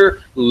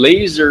nuclear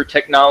laser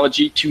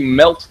technology to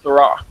melt the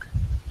rock.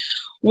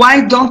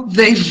 Why don't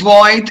they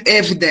void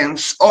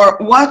evidence, or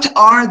what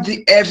are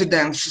the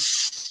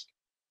evidences?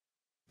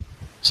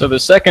 So the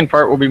second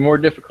part will be more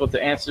difficult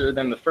to answer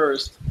than the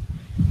first.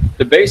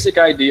 The basic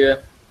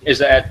idea is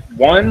that,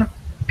 one,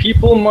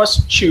 people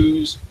must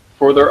choose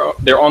for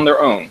they're on their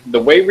own.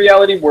 The way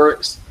reality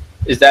works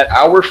is that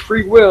our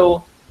free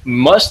will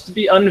must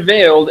be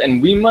unveiled,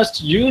 and we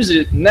must use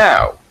it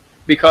now.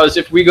 Because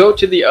if we go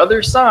to the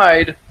other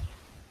side,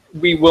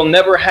 we will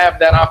never have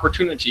that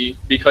opportunity,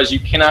 because you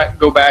cannot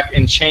go back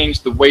and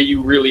change the way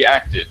you really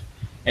acted.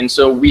 And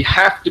so we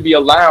have to be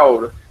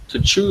allowed to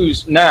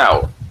choose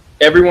now.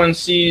 Everyone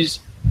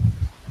sees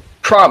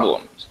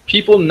problems,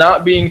 people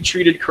not being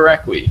treated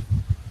correctly.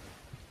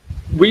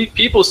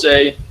 People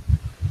say,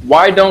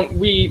 why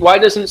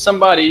doesn't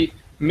somebody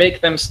make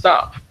them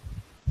stop?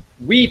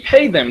 We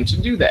pay them to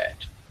do that.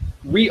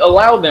 We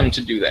allow them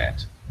to do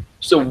that.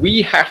 So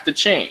we have to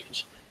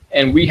change,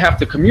 and we have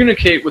to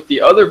communicate with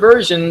the other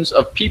versions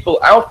of people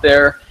out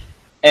there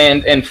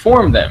and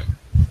inform them.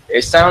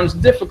 It sounds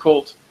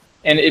difficult,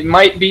 and it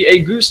might be a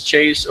goose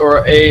chase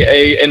or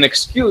an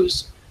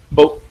excuse,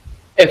 but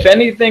if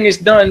anything is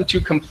done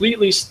to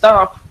completely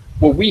stop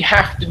what we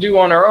have to do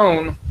on our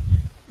own,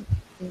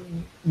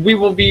 we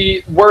will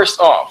be worse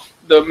off.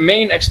 The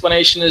main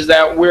explanation is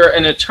that we're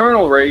an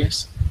eternal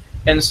race,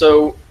 and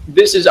so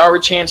this is our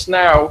chance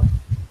now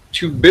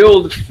to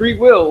build free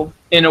will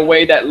in a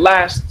way that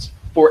lasts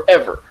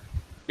forever.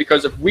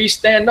 Because if we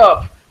stand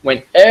up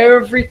when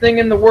everything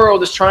in the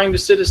world is trying to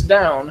sit us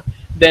down,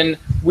 then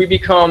we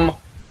become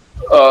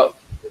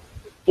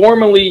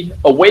formally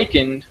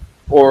awakened,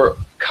 or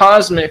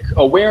cosmic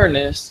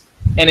awareness,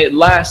 and it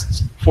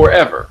lasts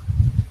forever.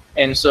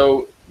 And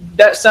so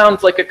that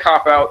sounds like a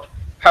cop-out.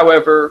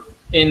 However,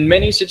 in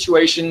many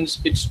situations,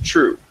 it's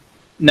true.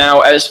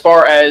 Now, as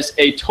far as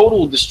a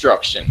total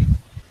destruction,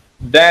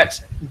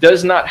 that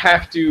does not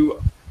have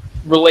to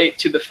relate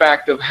to the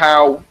fact of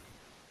how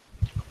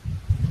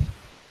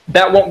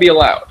that won't be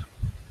allowed.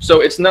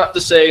 So it's not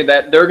to say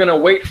that they're going to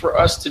wait for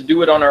us to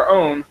do it on our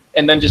own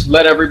and then just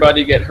let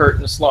everybody get hurt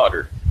and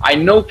slaughtered. I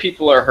know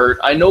people are hurt.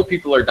 I know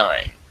people are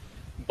dying.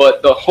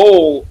 But the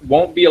whole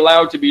won't be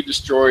allowed to be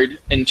destroyed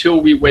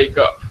until we wake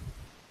up.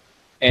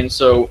 And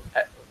so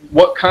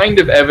what kind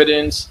of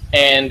evidence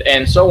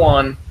and so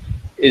on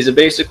is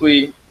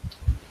basically,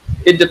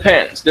 it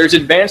depends. There's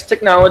advanced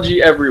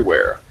technology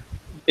everywhere.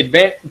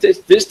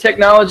 This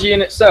technology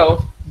in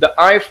itself, the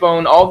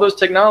iPhone, all those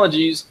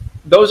technologies,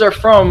 those are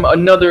from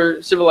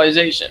another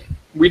civilization.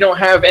 We don't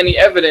have any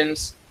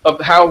evidence of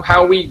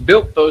how we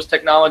built those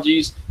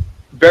technologies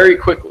very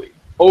quickly.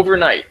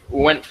 Overnight,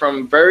 we went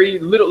from very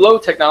low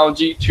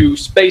technology to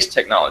space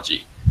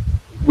technology.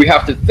 We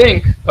have to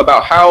think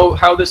about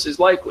how this is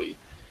likely.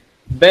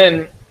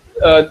 Then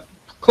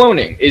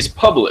cloning is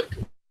public.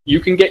 You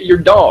can get your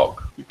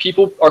dog.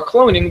 People are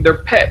cloning their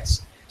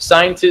pets.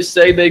 Scientists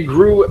say they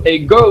grew a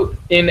goat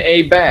in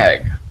a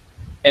bag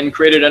and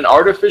created an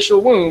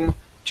artificial womb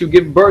to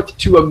give birth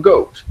to a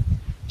goat.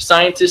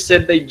 Scientists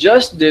said they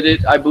just did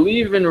it, I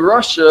believe in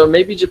Russia,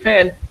 maybe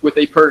Japan, with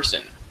a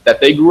person, that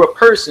they grew a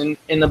person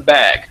in a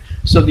bag.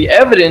 So the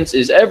evidence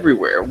is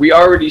everywhere. We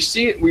already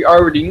see it, we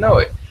already know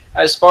it.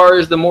 As far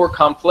as the more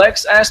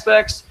complex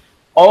aspects,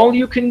 all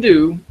you can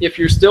do, if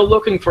you're still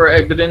looking for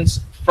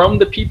evidence from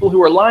the people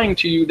who are lying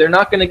to you, they're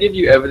not going to give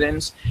you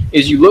evidence,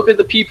 is you look at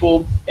the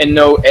people and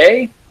know,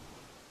 A,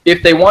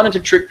 if they wanted to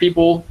trick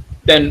people,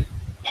 then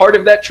part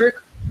of that trick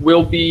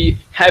will be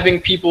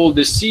having people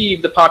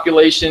deceive the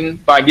population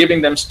by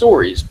giving them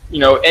stories. You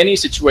know, any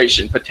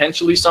situation,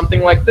 potentially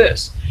something like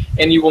this.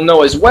 And you will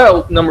know as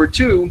well, number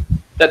two,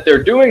 that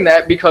they're doing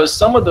that because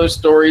some of those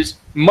stories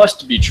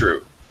must be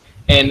true.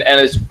 And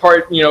as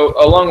part, you know,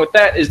 along with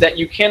that is that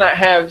you cannot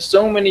have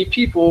so many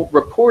people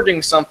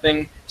reporting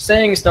something,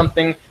 saying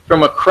something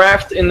from a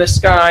craft in the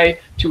sky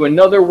to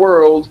another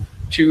world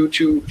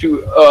to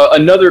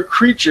another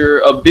creature,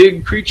 a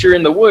big creature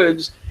in the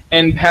woods,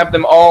 and have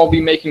them all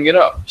be making it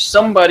up.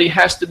 Somebody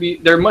has to be,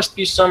 there must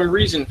be some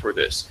reason for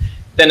this.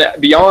 Then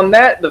beyond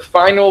that, the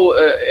final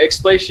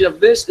explanation of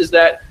this is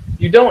that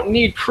you don't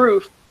need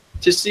proof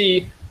to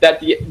see that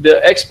the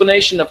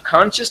explanation of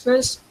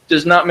consciousness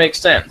does not make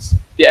sense.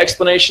 The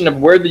explanation of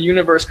where the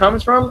universe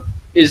comes from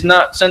is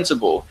not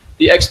sensible.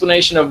 the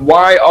explanation of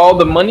why all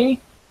the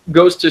money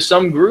goes to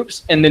some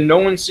groups and then no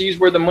one sees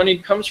where the money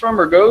comes from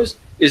or goes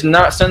is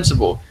not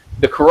sensible.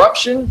 The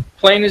corruption,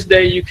 plain as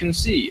day, you can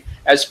see.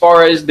 As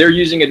far as they're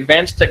using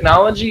advanced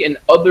technology and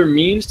other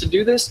means to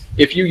do this,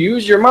 if you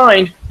use your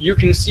mind, you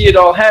can see it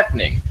all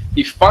happening.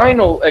 The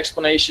final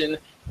explanation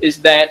is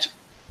that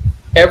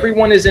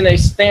everyone is in a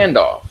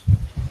standoff.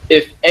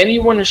 If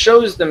anyone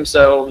shows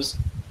themselves,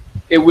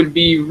 it would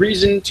be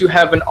reason to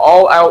have an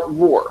all-out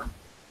war.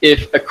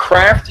 If a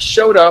craft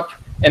showed up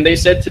and they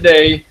said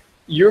today,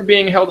 you're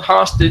being held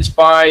hostage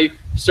by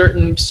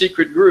certain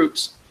secret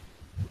groups,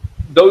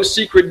 those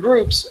secret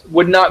groups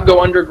would not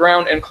go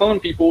underground and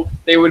clone people.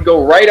 They would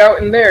go right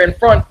out in there in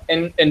front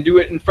and do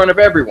it in front of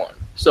everyone.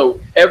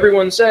 So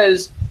everyone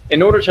says,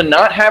 in order to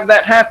not have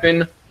that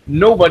happen,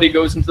 nobody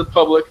goes into the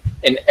public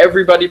and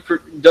everybody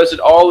does it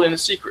all in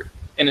secret.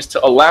 And it's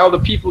to allow the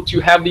people to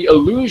have the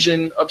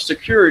illusion of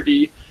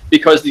security,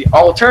 because the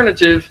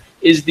alternative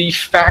is the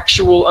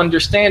factual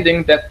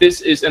understanding that this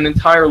is an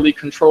entirely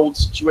controlled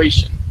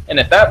situation. And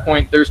at that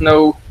point, there's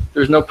no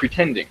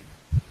pretending.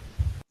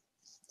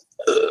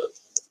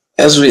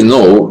 As we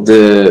know,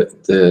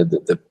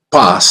 the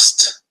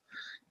past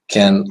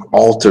can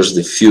alter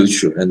the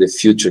future, and the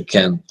future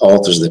can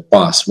alter the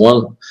past.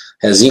 One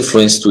has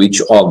influence to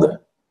each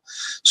other.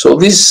 So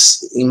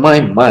this, in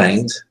my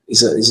mind,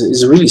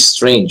 is really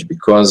strange,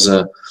 because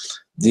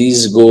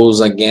this goes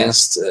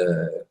against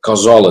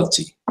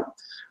causality.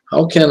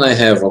 How can I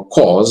have a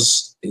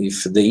cause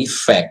if the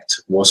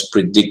effect was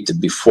predicted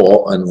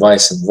before and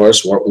vice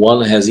versa, where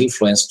one has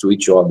influence to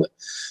each other?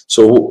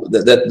 So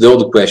that the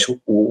old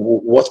question,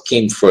 what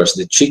came first,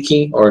 the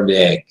chicken or the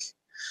egg?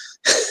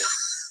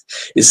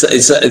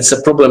 It's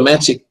a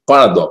problematic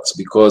paradox,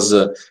 because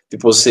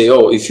people say,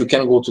 oh, if you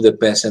can go to the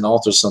past and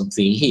alter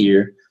something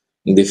here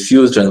in the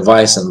future and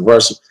vice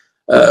versa,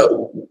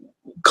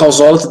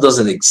 causality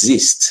doesn't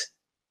exist.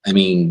 I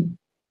mean,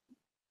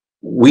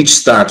 which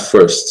start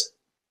first?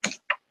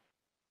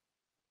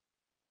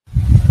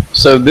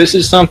 So this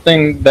is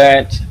something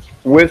that,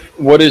 with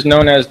what is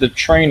known as the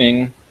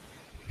training,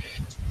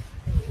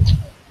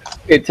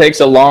 it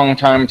takes a long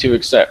time to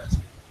accept.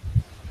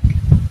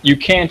 You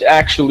can't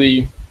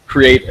actually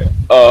create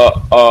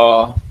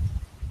a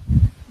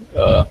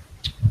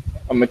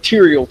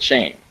material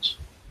change.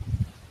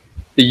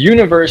 The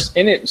universe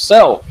in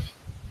itself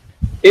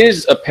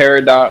is a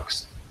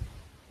paradox,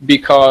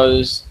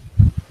 because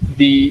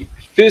the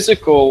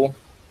physical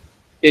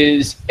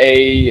is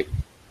a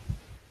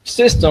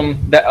system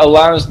that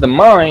allows the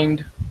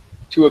mind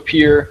to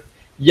appear,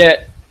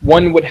 yet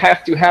one would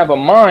have to have a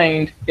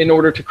mind in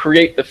order to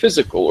create the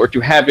physical, or to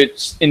have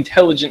it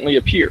intelligently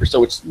appear.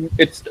 So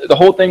it's the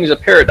whole thing is a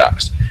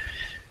paradox.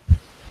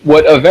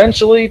 What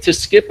eventually, to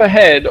skip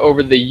ahead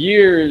over the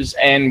years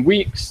and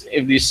weeks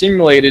of these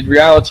simulated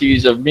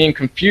realities of being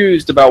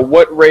confused about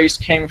what race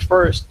came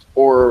first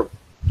or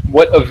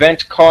what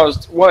event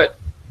caused what,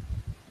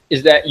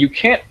 is that you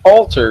can't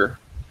alter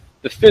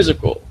the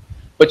physical,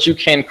 but you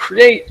can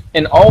create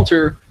and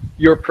alter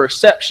your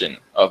perception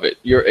of it,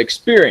 your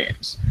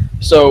experience.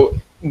 So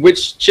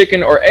which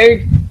chicken or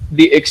egg?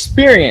 The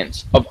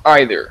experience of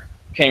either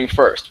came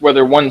first,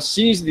 whether one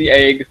sees the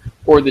egg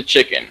or the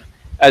chicken.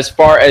 As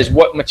far as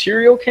what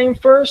material came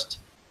first,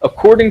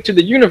 according to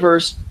the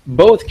universe,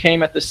 both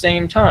came at the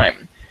same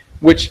time,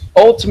 which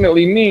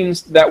ultimately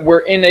means that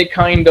we're in a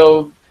kind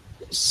of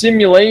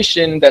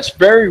simulation that's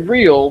very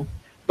real,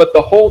 but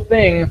the whole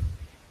thing,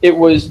 it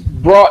was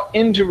brought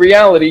into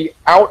reality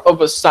out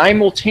of a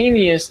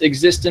simultaneous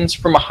existence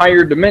from a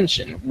higher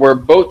dimension, where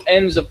both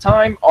ends of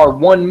time are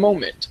one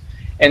moment.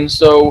 And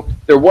so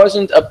there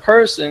wasn't a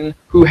person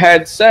who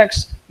had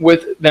sex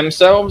with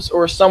themselves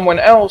or someone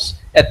else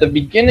at the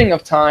beginning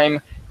of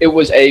time. It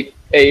was a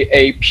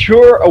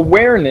pure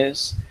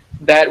awareness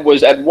that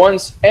was at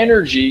once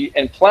energy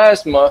and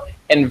plasma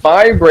and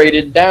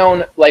vibrated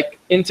down like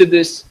into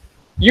this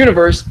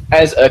universe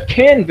as a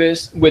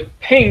canvas with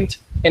paint,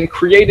 and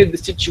created the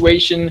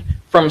situation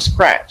from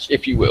scratch,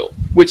 if you will,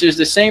 which is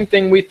the same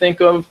thing we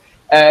think of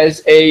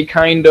as a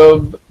kind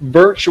of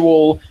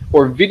virtual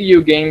or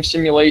video game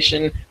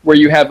simulation, where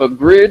you have a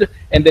grid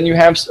and then you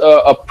have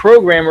a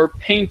programmer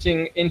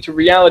painting into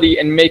reality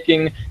and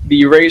making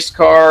the race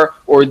car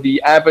or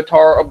the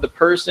avatar of the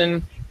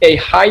person a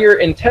higher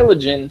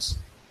intelligence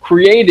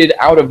created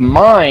out of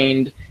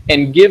mind,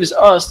 and gives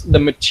us the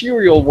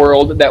material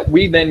world that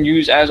we then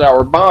use as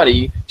our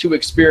body to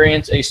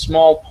experience a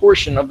small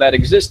portion of that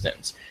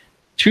existence.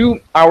 To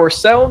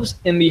ourselves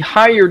in the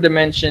higher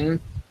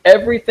dimension,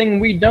 everything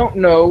we don't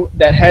know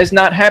that has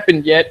not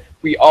happened yet,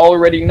 we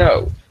already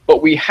know.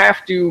 But we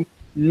have to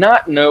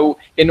not know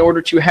in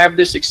order to have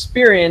this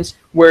experience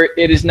where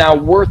it is now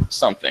worth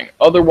something.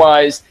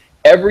 Otherwise,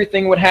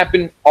 everything would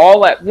happen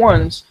all at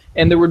once,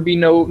 and there would be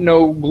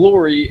no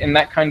glory in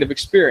that kind of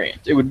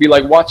experience. It would be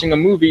like watching a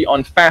movie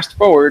on fast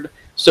forward,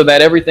 so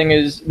that everything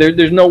is,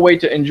 there's no way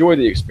to enjoy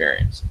the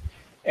experience.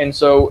 And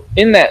so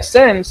in that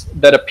sense,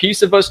 that a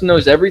piece of us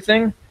knows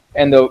everything,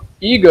 and the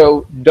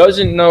ego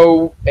doesn't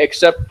know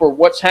except for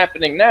what's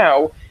happening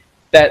now,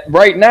 that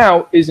right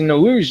now is an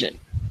illusion.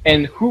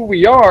 And who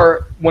we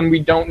are when we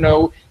don't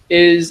know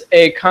is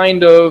a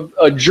kind of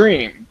a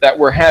dream that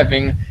we're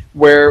having,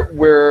 where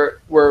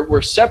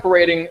we're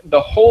separating the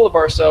whole of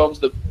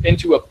ourselves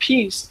into a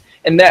piece,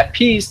 and that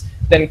piece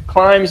then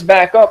climbs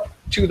back up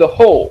to the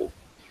whole.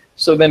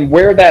 So then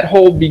where that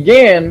whole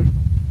began,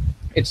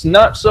 it's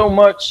not so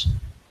much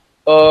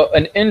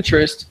an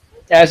interest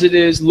as it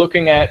is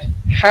looking at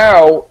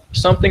how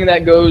something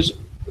that goes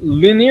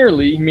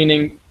linearly,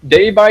 meaning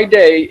day by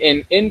day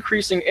in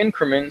increasing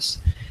increments,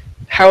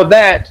 how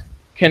that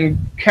can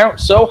count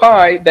so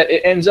high that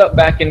it ends up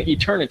back in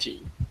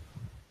eternity.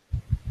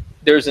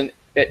 There's an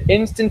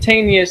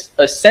instantaneous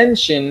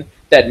ascension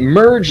that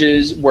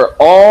merges where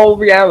all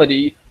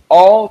reality,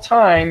 all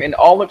time, and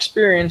all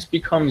experience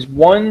becomes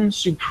one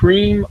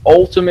supreme,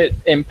 ultimate,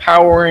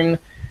 empowering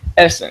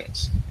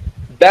essence.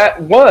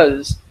 That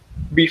was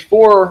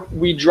before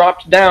we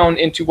dropped down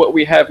into what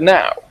we have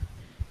now.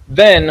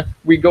 Then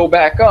we go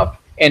back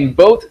up, and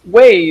both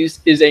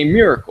ways is a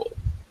miracle.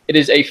 It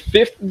is a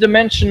fifth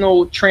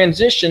dimensional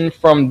transition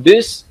from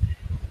this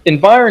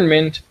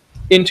environment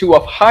into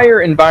a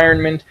higher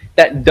environment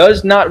that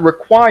does not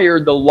require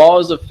the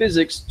laws of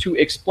physics to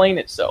explain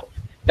itself.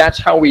 That's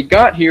how we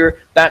got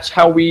here. That's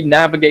how we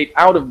navigate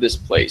out of this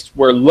place,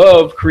 where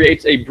love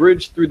creates a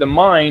bridge through the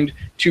mind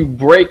to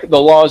break the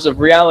laws of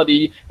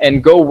reality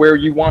and go where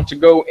you want to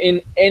go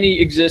in any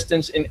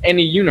existence, in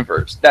any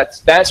universe.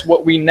 That's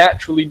what we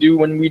naturally do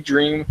when we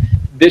dream.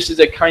 This is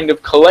a kind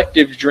of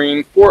collective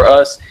dream for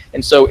us.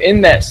 And so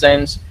in that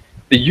sense,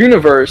 the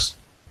universe,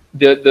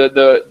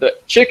 the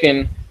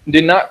chicken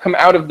did not come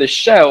out of the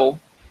shell,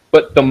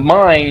 but the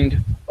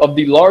mind of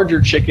the larger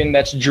chicken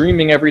that's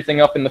dreaming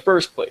everything up in the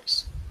first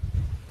place.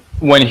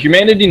 When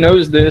humanity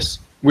knows this,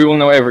 we will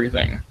know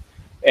everything.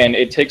 And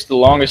it takes the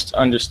longest to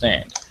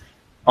understand.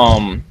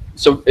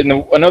 So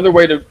another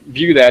way to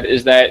view that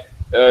is that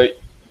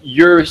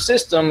your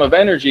system of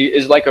energy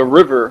is like a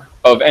river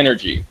of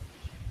energy.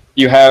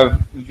 You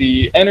have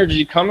the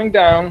energy coming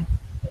down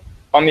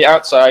on the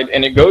outside,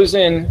 and it goes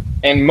in,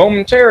 and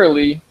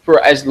momentarily, for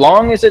as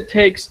long as it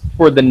takes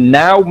for the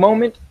now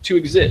moment to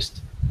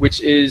exist, which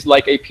is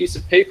like a piece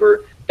of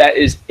paper that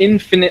is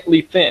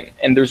infinitely thin,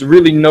 and there's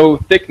really no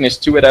thickness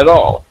to it at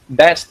all.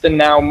 That's the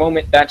now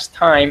moment, that's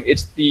time.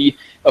 It's the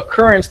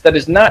occurrence that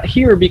is not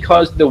here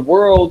because the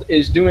world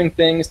is doing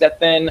things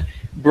that then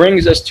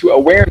brings us to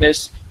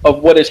awareness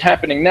of what is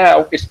happening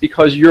now. It's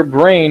because your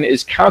brain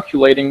is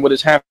calculating what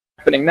is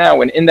happening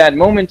now, and in that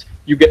moment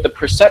you get the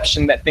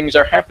perception that things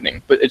are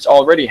happening, but it's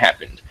already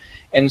happened.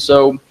 And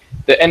so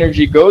the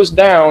energy goes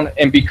down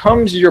and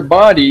becomes your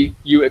body.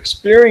 You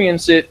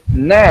experience it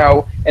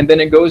now, and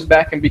then it goes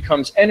back and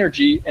becomes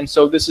energy. And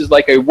so this is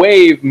like a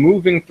wave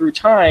moving through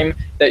time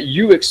that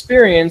you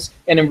experience,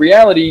 and in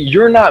reality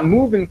you're not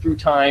moving through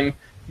time,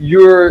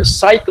 you're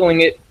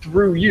cycling it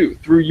through you,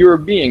 through your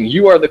being.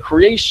 You are the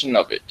creation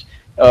of it.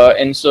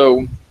 And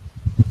so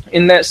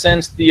in that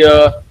sense, there's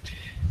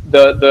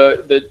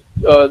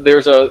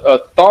a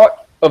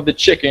thought of the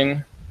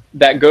chicken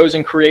that goes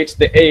and creates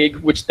the egg,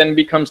 which then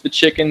becomes the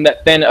chicken,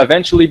 that then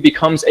eventually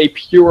becomes a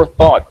pure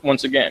thought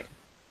once again.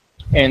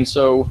 And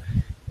so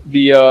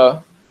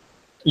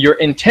your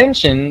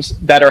intentions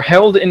that are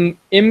held in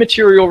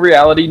immaterial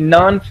reality,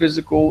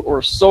 non-physical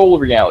or soul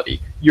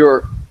reality,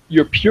 your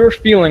pure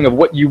feeling of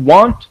what you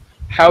want,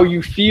 how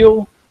you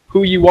feel,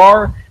 who you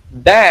are,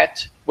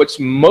 that what's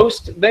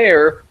most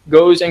there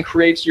goes and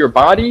creates your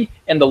body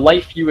and the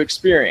life you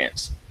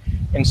experience.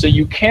 And so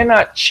you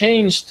cannot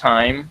change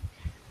time.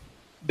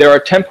 There are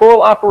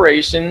temporal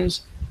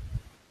operations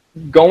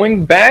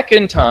going back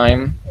in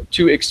time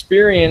to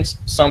experience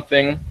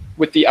something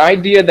with the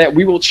idea that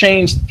we will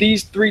change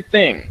these three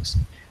things.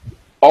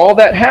 All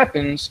that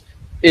happens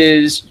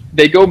is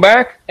they go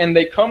back and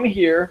they come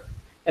here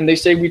and they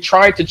say, we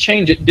tried to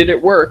change it, did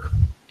it work?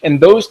 And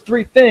those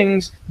three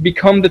things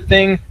become the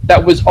thing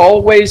that was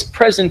always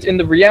present in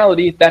the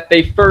reality that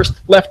they first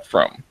left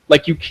from.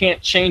 Like, you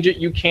can't change it,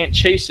 you can't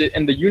chase it,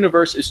 and the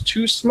universe is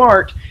too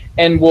smart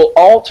and will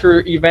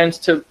alter events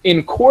to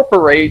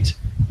incorporate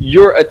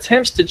your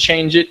attempts to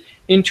change it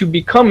into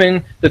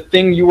becoming the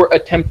thing you were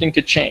attempting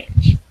to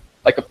change.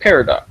 Like a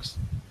paradox.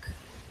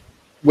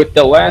 With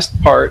the last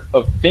part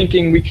of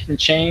thinking we can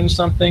change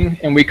something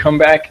and we come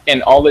back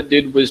and all it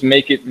did was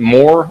make it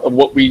more of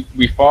what we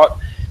thought,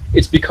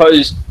 it's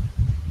because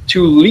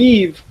to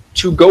leave,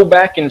 to go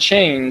back and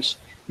change,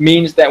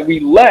 means that we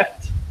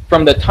left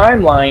from the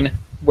timeline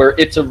where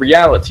it's a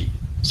reality.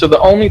 So the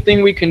only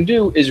thing we can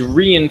do is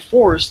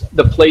reinforce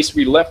the place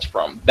we left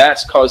from.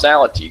 That's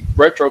causality.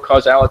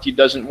 Retrocausality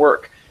doesn't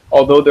work.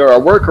 Although there are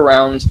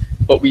workarounds,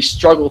 but we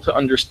struggle to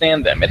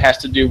understand them. It has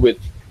to do with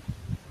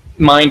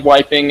mind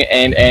wiping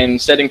and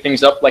setting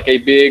things up like a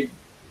big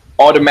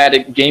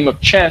automatic game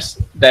of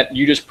chess that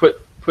you just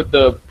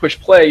push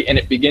play and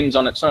it begins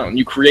on its own.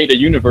 You create a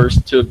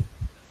universe to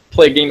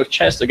play a game of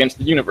chess against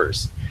the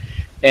universe.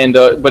 And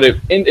but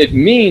it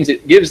means,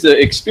 it gives the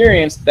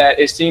experience that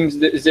it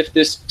seems as if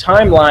this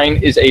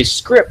timeline is a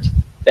script,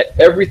 that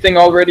everything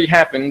already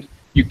happened,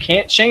 you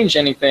can't change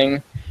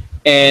anything,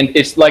 And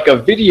it's like a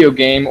video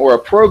game or a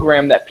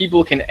program that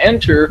people can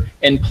enter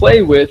and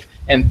play with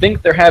and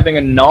think they're having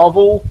a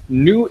novel,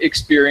 new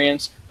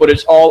experience, but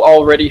it's all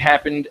already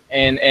happened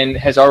and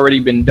has already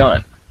been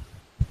done.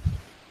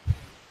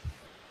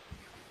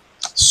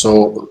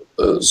 So,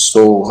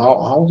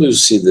 how do you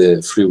see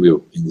the free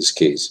will in this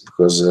case?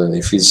 Because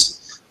if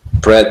it's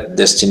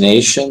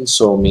predestination,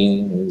 so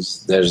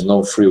means there's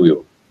no free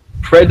will.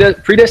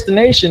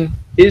 Predestination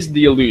is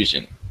the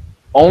illusion.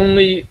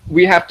 Only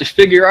we have to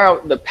figure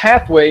out the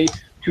pathway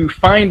to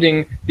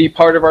finding the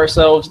part of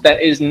ourselves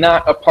that is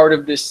not a part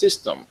of this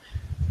system.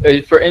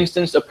 For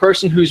instance, a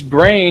person whose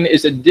brain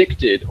is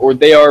addicted or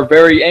they are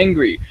very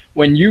angry.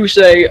 When you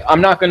say,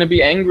 I'm not going to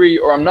be angry,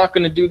 or I'm not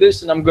going to do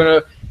this, and I'm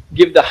going to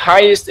give the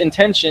highest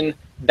intention,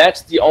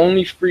 that's the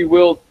only free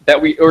will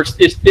that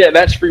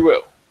that's free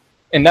will.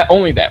 And not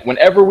only that,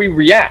 whenever we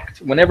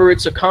react, whenever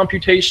it's a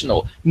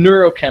computational,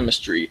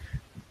 neurochemistry,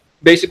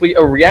 basically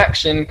a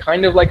reaction,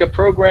 kind of like a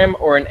program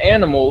or an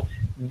animal,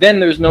 then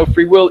there's no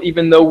free will,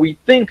 even though we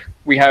think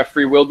we have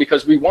free will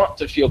because we want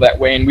to feel that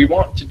way and we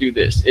want to do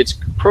this. It's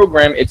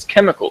program, it's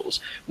chemicals.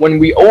 When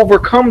we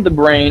overcome the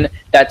brain,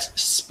 that's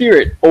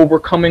spirit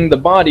overcoming the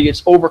body,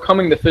 it's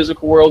overcoming the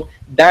physical world.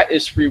 That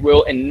is free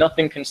will, and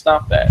nothing can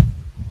stop that.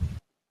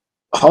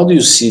 How do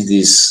you see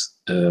this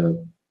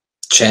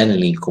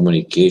channeling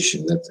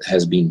communication that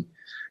has been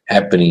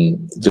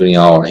happening during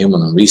our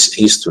human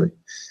history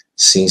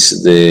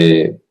since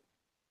the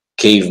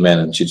caveman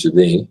until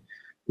today?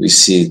 We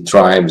see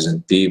tribes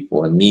and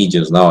people and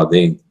mediums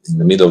nowadays in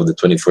the middle of the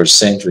 21st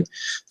century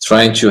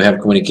trying to have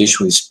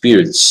communication with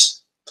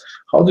spirits.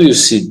 How do you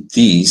see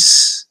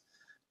these?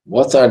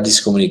 What are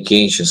these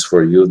communications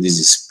for you,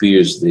 these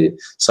spirits,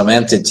 some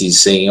entities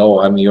saying,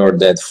 oh, I'm your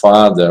dead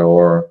father,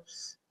 or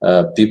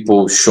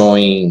people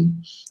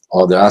showing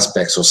all the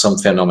aspects of some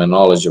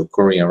phenomenology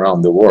occurring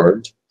around the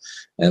world,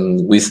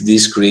 and with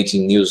this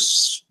creating new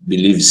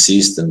belief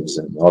systems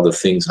and other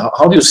things?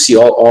 How do you see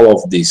all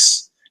of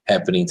this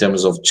happening in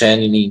terms of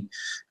channeling,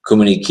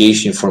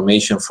 communication,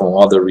 information from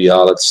other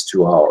realities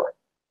to our?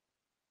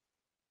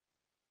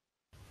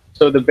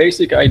 So the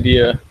basic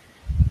idea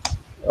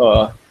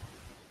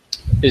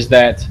is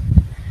that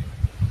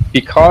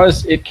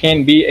because it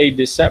can be a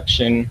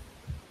deception,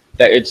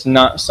 that it's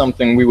not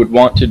something we would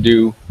want to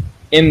do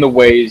in the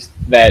ways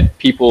that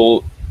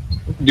people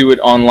do it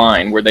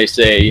online, where they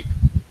say,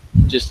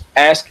 just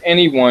ask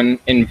anyone,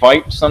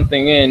 invite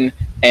something in,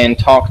 and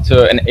talk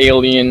to an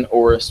alien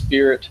or a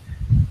spirit.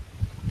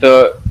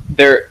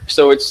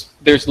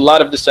 There's a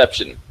lot of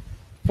deception.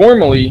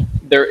 Formally,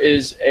 there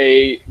is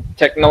a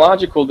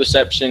technological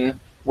deception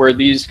where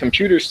these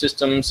computer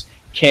systems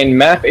can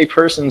map a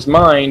person's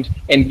mind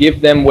and give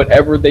them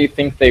whatever they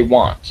think they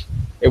want.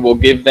 It will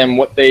give them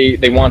what they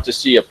want to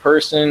see: a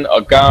person,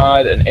 a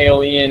god, an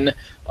alien,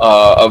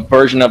 a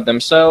version of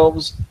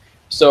themselves.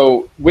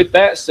 So with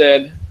that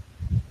said,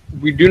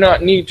 we do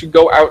not need to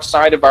go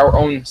outside of our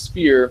own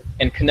sphere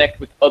and connect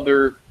with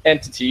other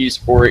entities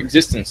or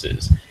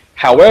existences.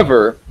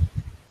 However,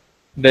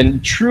 the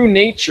true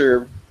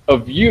nature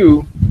of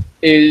you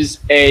is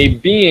a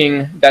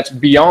being that's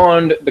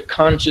beyond the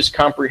conscious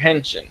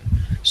comprehension.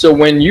 So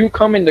when you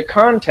come into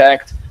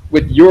contact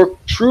with your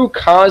true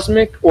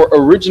cosmic or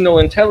original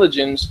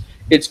intelligence,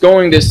 it's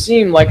going to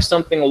seem like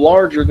something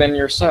larger than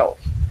yourself.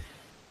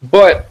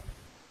 But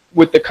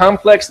with the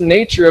complex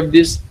nature of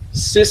this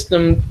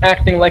system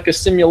acting like a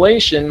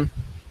simulation,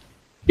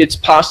 it's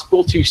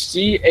possible to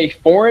see a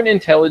foreign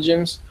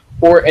intelligence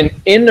or an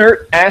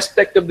inert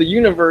aspect of the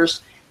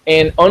universe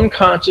and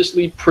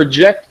unconsciously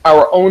project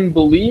our own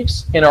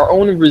beliefs and our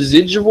own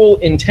residual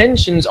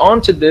intentions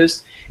onto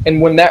this.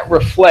 And when that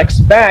reflects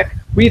back,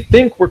 we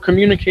think we're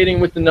communicating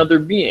with another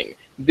being.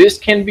 This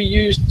can be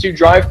used to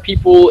drive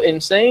people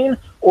insane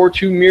or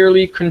to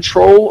merely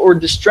control or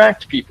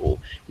distract people.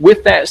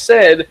 With that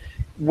said,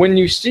 when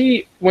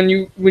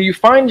you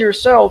find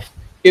yourself,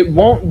 it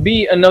won't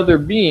be another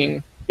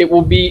being. It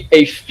will be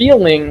a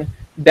feeling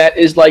that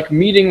is like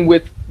meeting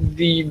with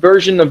the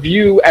version of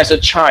you as a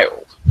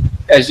child,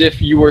 as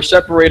if you were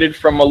separated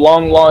from a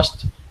long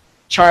lost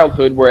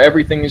childhood where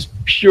everything is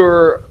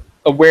pure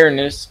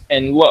awareness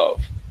and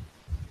love.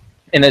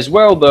 And as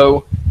well,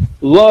 though,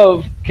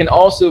 love can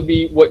also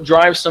be what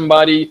drives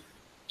somebody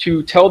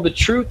to tell the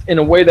truth in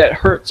a way that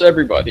hurts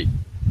everybody.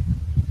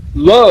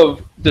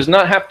 Love does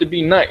not have to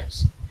be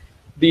nice.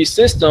 These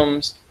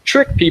systems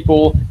trick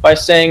people by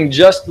saying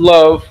just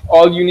love,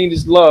 all you need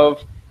is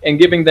love, and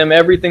giving them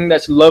everything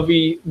that's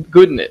lovey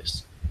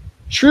goodness.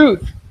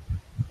 Truth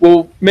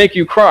will make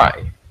you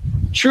cry.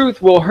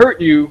 Truth will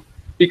hurt you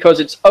because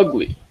it's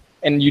ugly,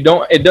 and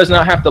it does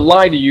not have to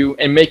lie to you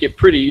and make it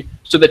pretty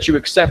so that you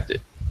accept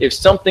it. If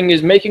something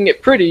is making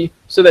it pretty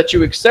so that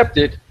you accept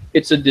it,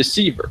 it's a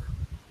deceiver.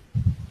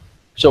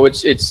 So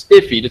it's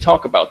iffy to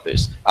talk about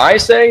this. I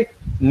say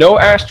no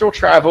astral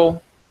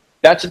travel.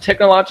 That's a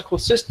technological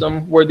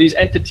system where these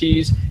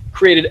entities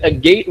created a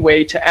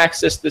gateway to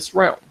access this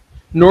realm.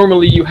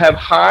 Normally you have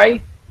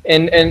high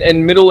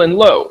and middle and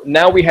low.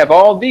 Now we have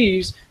all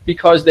these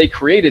because they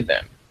created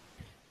them.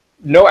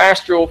 No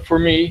astral for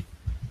me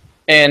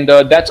And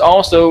that's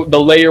also the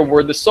layer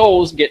where the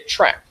souls get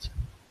trapped.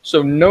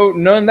 So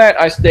none of that,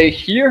 I stay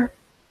here,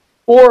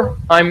 or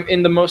I'm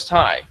in the Most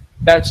High.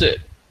 That's it.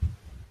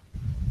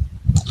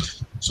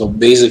 So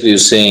basically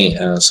you're saying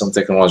some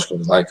technological,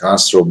 like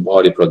astral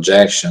body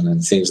projection and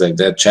things like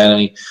that,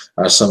 channeling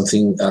are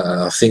something,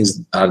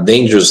 things are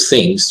dangerous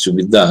things to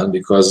be done,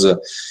 because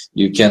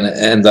you can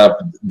end up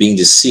being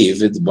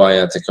deceived by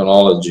a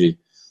technology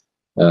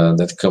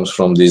that comes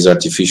from this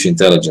artificial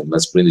intelligence,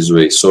 let's put it this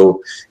way.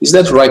 So is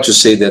that right to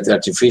say that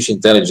artificial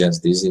intelligence,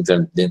 this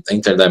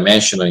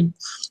interdimensional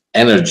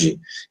energy,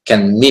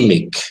 can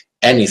mimic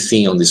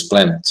anything on this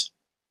planet?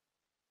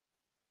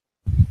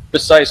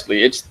 Precisely.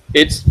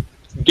 Its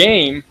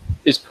game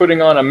is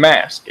putting on a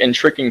mask and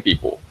tricking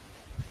people.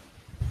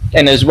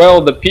 And as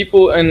well, the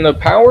people in the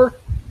power,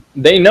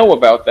 they know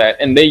about that,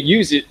 and they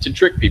use it to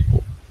trick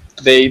people.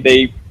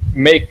 They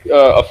make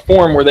a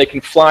form where they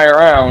can fly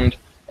around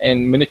and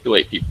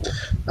manipulate people.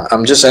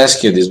 I'm just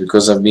asking you this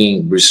because I've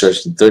been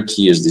researching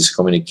 30 years this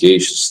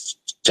communications,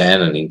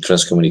 channeling,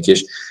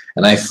 transcommunication,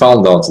 and I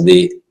found out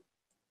the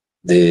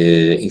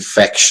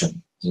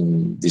infection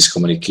in this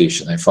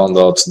communication. I found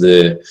out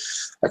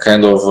a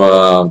kind of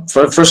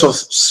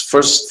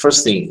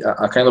first thing,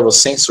 a kind of a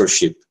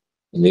censorship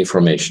in the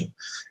information,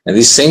 and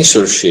this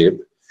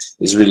censorship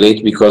is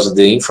related because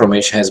the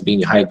information has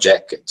been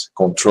hijacked,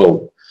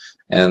 controlled,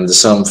 and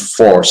some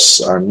force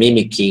are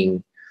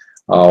mimicking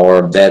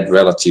our dead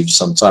relatives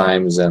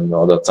sometimes, and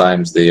other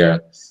times they are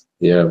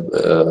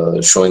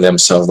showing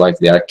themselves like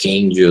the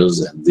archangels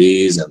and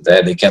this and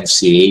that. They can't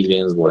see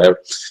aliens, whatever.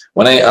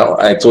 When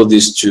I told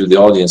this to the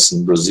audience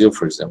in Brazil,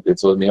 for example, they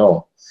told me,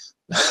 "Oh,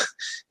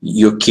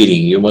 you're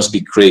kidding! You must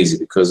be crazy,"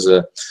 because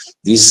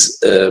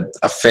this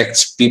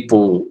affects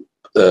people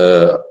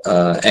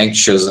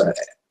anxious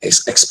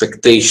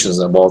expectations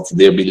about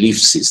their belief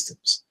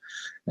systems,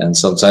 and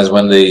sometimes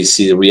when they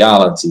see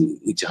reality,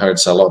 it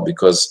hurts a lot,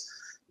 because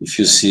if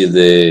you see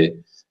the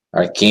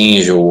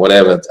archangel or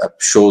whatever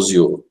shows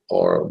you,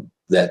 or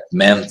that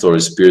mentor,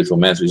 spiritual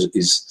mentor,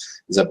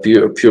 is a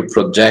pure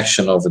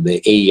projection of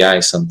the AI,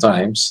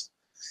 sometimes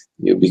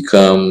you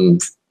become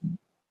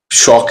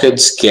shocked,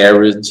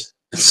 scared,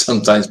 and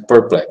sometimes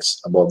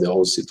perplexed about the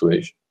whole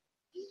situation.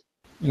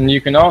 And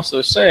you can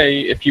also say,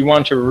 if you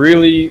want to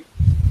really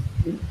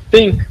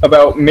think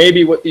about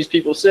maybe what these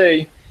people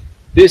say,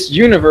 this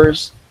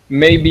universe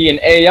may be an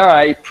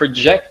AI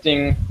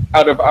projecting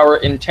out of our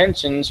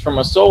intentions from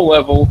a soul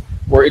level,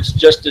 where it's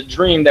just a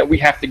dream that we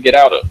have to get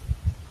out of.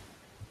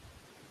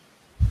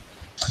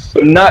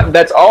 But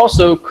that's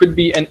also could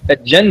be an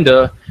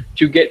agenda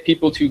to get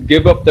people to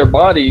give up their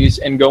bodies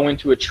and go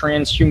into a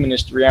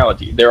transhumanist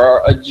reality. There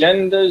are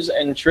agendas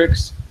and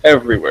tricks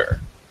everywhere.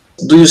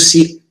 Do you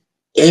see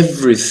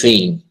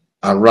everything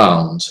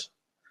around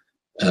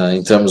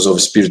in terms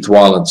of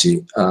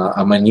spirituality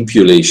a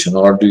manipulation,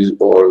 or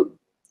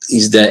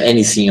is there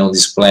anything on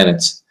this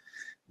planet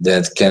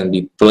that can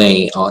be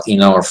playing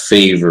in our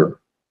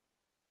favor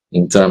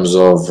in terms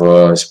of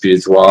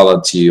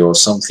spirituality, or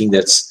something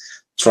that's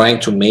trying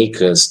to make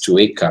us to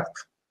wake up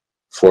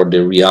for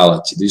the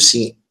reality? Do you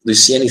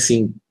see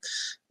anything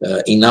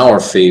in our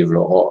favor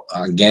or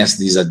against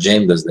these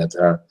agendas that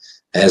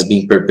has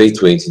been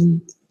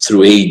perpetuating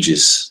through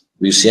ages?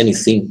 Do you see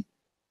anything?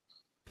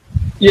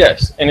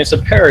 Yes, and it's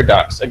a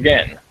paradox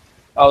again.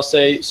 I'll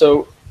say,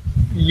 so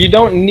you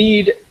don't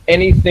need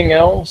anything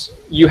else.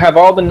 You have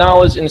all the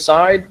knowledge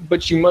inside,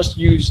 but you must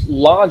use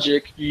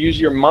logic. You use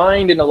your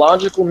mind in a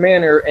logical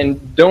manner,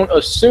 and don't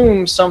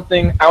assume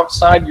something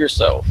outside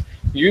yourself.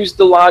 Use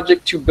the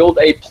logic to build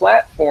a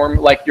platform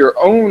like your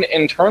own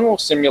internal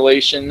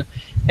simulation,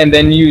 and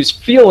then use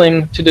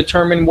feeling to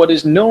determine what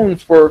is known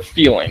for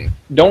feeling.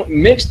 Don't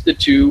mix the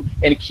two,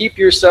 and keep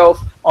yourself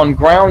on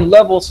ground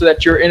level so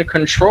that you're in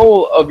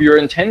control of your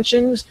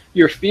intentions,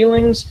 your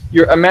feelings,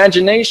 your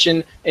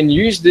imagination, and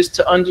use this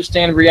to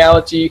understand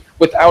reality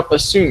without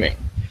assuming.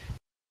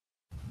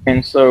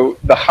 And so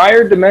the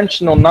higher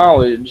dimensional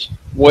knowledge,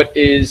 what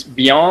is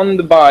beyond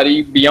the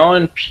body,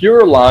 beyond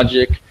pure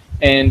logic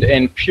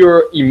and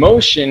pure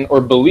emotion or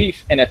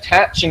belief, and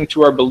attaching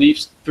to our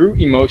beliefs through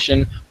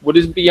emotion, what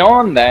is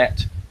beyond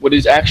that, what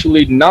is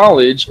actually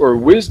knowledge or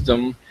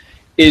wisdom,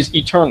 is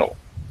eternal.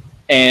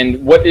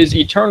 And what is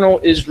eternal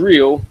is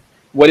real.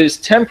 What is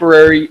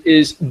temporary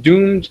is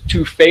doomed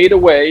to fade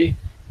away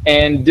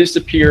and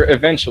disappear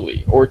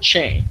eventually, or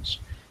change.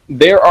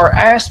 There are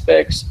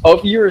aspects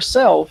of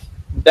yourself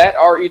that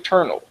are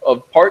eternal,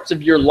 of parts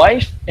of your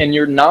life and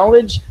your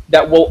knowledge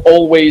that will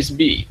always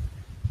be.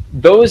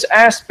 Those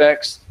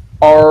aspects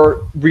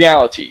are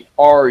reality,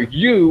 are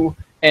you,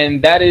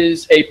 and that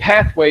is a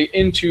pathway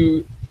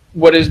into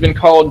what has been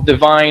called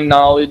divine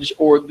knowledge,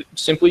 or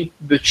simply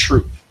the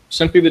truth.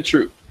 Simply the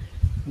truth.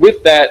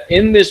 With that,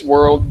 in this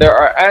world, there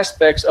are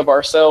aspects of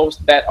ourselves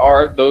that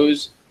are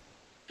those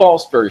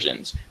false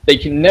versions. They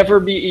can never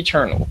be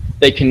eternal.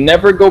 They can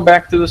never go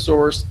back to the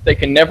source. They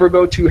can never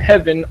go to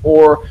heaven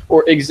or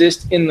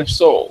exist in the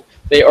soul.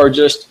 They are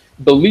just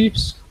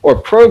beliefs or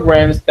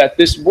programs that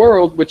this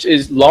world, which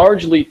is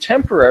largely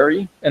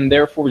temporary and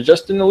therefore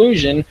just an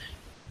illusion,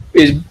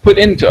 is put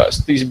into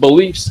us, these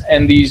beliefs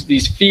and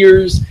these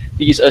fears,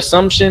 these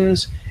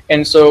assumptions.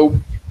 And so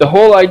the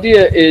whole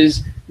idea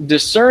is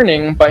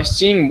discerning by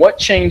seeing what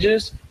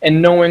changes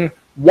and knowing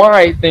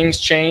why things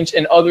change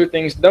and other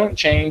things don't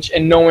change,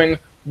 and knowing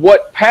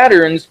what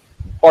patterns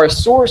are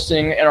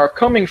sourcing and are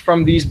coming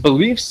from these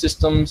belief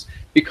systems,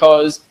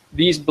 because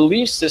these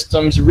belief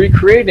systems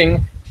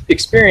recreating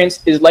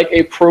experience is like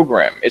a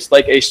program. It's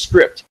like a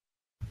script.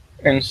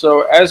 And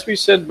so, as we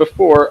said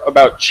before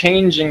about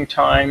changing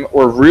time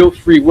or real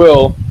free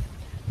will,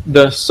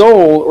 the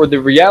soul, or the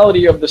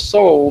reality of the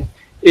soul,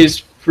 is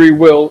free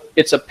will.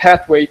 It's a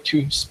pathway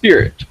to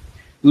spirit.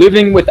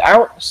 Living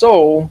without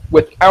soul,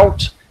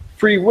 without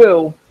free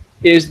will,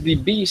 is the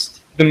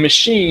beast, the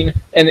machine,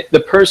 and the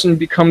person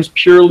becomes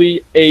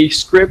purely a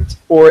script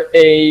or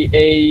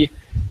a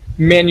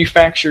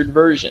manufactured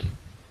version.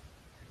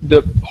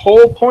 The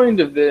whole point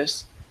of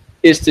this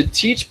is to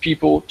teach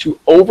people to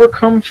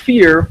overcome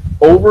fear,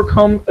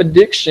 overcome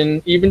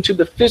addiction, even to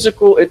the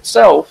physical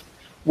itself,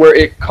 where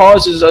it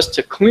causes us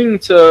to cling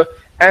to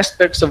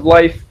aspects of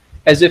life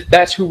as if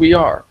that's who we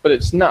are, but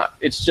it's not.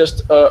 It's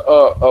just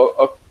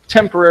a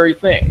temporary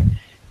thing.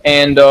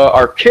 And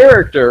our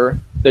character,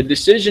 the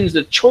decisions,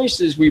 the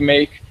choices we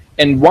make,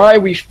 and why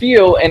we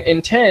feel and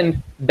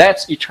intend,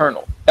 that's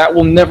eternal. That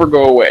will never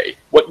go away.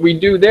 What we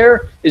do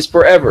there is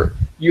forever.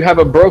 You have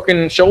a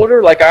broken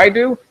shoulder like I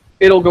do,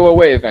 it'll go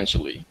away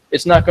eventually.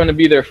 It's not going to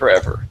be there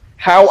forever.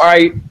 How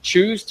I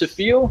choose to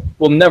feel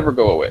will never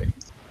go away.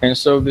 And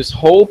so this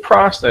whole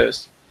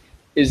process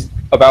is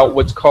about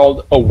what's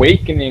called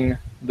awakening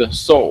the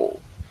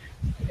soul.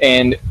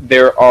 And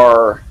there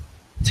are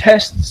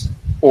tests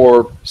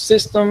or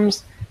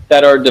systems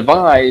that are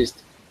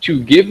devised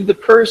to give the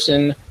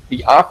person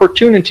the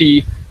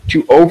opportunity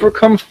to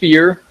overcome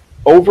fear,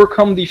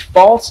 overcome the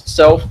false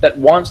self that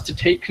wants to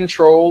take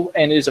control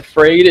and is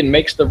afraid and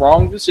makes the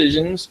wrong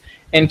decisions,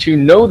 and to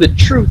know the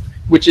truth,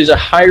 which is a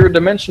higher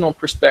dimensional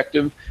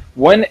perspective.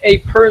 When a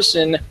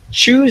person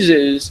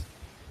chooses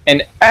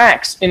and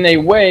acts in a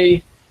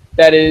way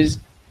that is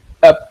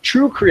a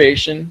true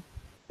creation,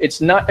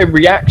 it's not a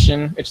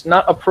reaction, it's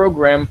not a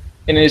program,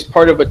 and it is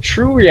part of a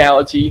true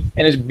reality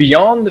and is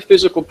beyond the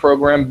physical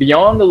program,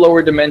 beyond the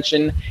lower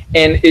dimension,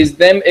 and is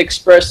them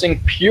expressing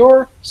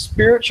pure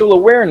spiritual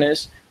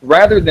awareness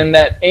rather than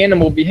that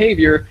animal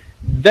behavior,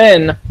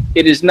 then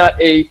it is not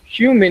a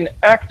human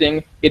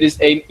acting, it is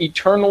an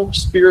eternal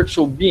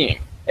spiritual being.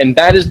 And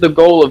that is the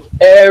goal of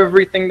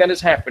everything that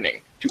is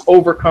happening, to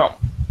overcome.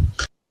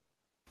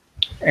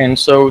 And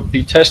so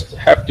the tests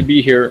have to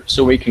be here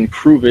so we can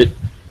prove it,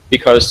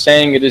 because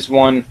saying it is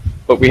one,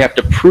 but we have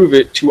to prove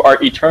it to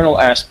our eternal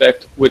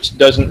aspect, which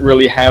doesn't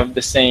really have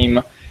the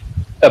same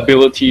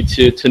ability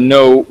to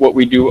know what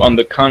we do on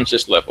the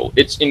conscious level.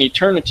 It's in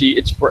eternity,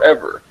 it's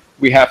forever.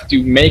 We have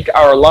to make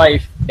our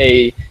life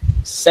a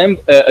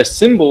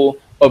symbol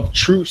of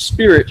true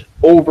spirit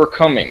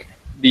overcoming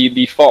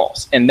the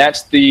false. And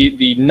that's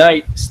the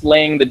knight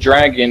slaying the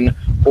dragon,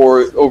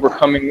 or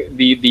overcoming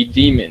the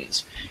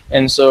demons.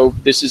 And so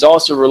this is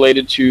also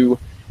related to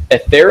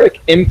etheric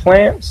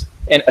implants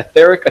and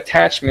etheric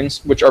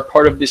attachments, which are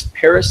part of this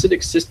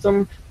parasitic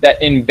system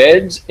that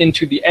embeds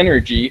into the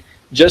energy,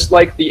 just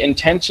like the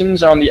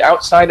intentions on the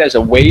outside as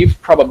a wave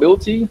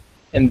probability,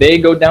 and they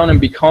go down and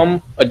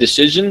become a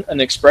decision, an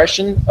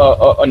expression,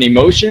 an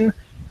emotion.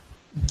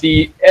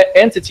 The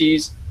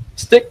entities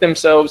stick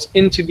themselves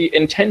into the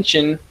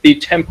intention, the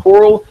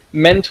temporal,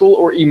 mental,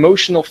 or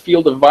emotional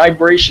field of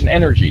vibration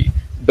energy.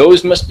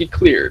 Those must be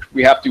cleared.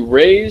 We have to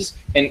raise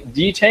and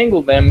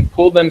detangle them,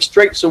 pull them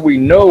straight so we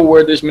know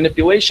where there's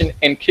manipulation,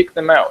 and kick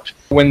them out.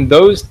 When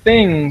those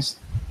things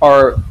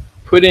are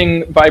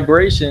putting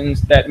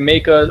vibrations that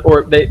make us,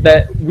 or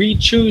that we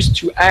choose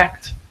to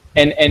act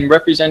and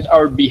represent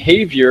our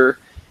behavior,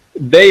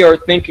 they are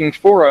thinking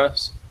for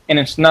us, and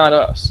it's not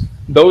us.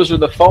 Those are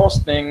the false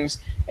things.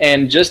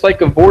 And just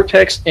like a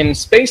vortex in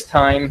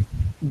space-time,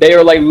 they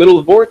are like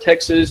little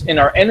vortexes in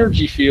our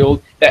energy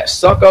field that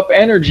suck up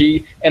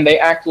energy, and they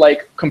act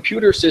like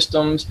computer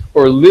systems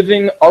or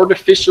living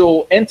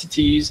artificial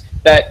entities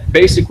that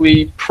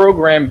basically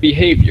program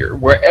behavior.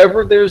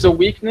 Wherever there's a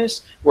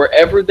weakness,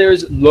 wherever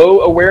there's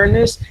low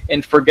awareness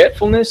and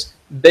forgetfulness,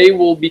 they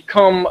will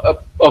become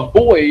a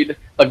void,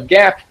 a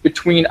gap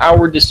between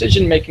our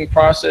decision-making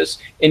process,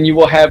 and you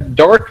will have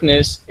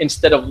darkness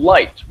instead of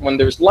light. When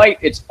there's light,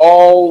 it's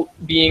all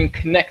being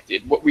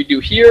connected. What we do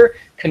here,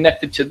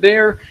 connected to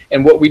there,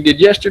 and what we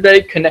did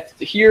yesterday, connected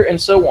to here, and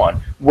so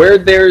on. Where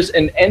there's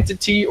an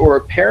entity or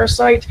a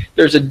parasite,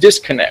 there's a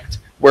disconnect.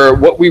 Where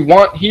what we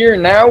want here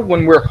now,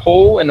 when we're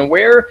whole and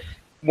aware,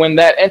 when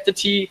that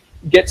entity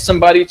gets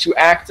somebody to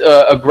act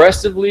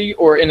aggressively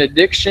or in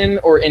addiction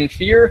or in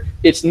fear,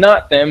 it's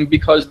not them,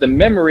 because the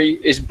memory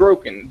is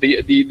broken.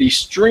 The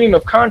stream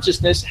of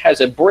consciousness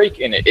has a break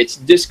in it. It's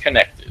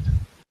disconnected.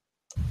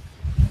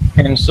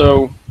 And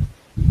so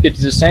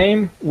it's the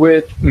same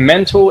with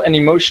mental and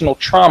emotional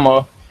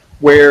trauma,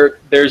 where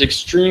there's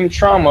extreme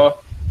trauma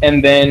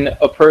and then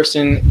a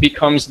person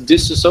becomes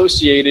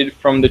disassociated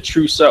from the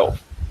true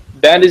self.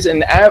 that is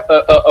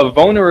a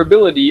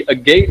vulnerability, a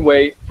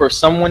gateway for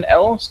someone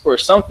else or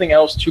something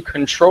else to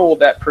control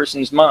that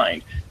person's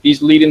mind.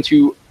 These lead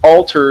into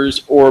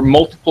alters or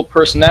multiple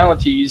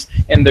personalities,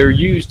 and they're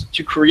used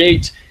to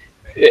create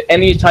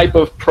any type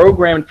of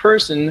programmed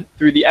person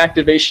through the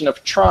activation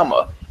of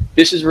trauma.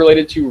 This is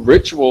related to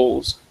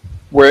rituals,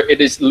 where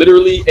it is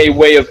literally a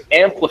way of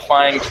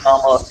amplifying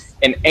trauma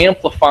and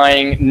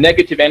amplifying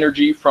negative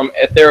energy from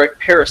etheric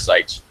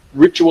parasites,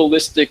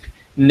 ritualistic,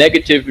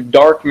 negative,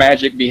 dark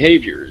magic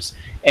behaviors.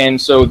 And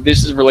so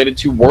this is related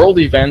to world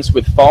events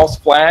with false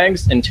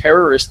flags and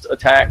terrorist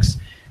attacks,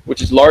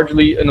 which is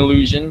largely an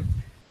illusion.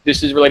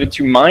 This is related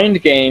to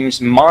mind games,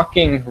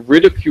 mocking,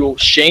 ridicule,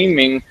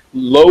 shaming,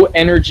 low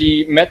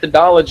energy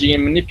methodology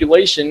and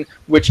manipulation,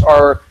 which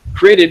are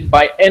created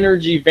by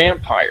energy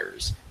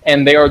vampires.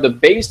 And they are the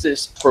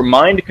basis for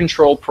mind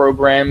control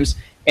programs.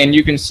 And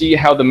you can see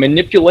how the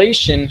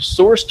manipulation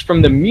sourced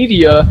from the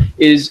media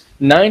is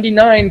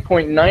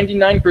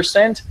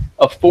 99.99%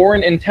 of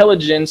foreign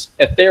intelligence,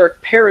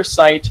 etheric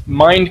parasite,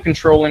 mind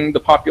controlling the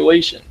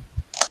population.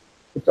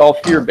 It's all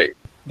fear-based.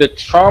 The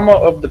trauma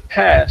of the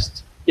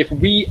past, if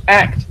we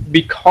act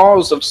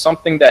because of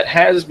something that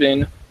has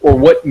been or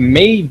what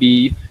may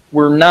be,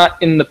 we're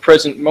not in the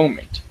present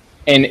moment.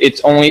 And it's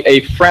only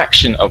a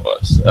fraction of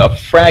us, a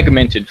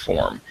fragmented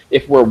form.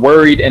 If we're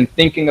worried and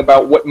thinking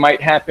about what might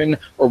happen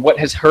or what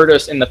has hurt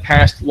us in the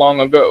past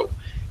long ago.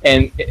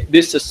 And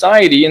this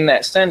society, in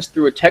that sense,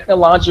 through a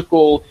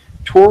technological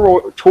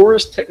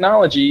tourist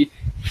technology,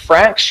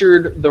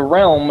 fractured the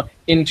realm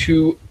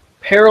into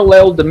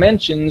parallel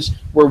dimensions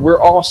where we're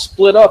all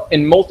split up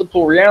in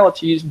multiple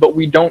realities, but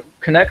we don't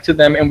connect to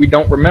them and we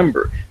don't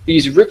remember.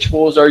 These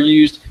rituals are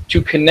used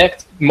to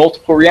connect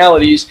multiple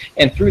realities,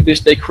 and through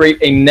this they create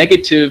a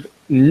negative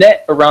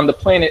net around the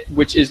planet,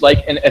 which is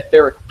like an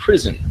etheric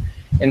prison.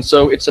 And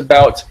so it's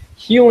about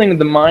healing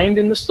the mind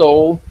and the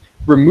soul,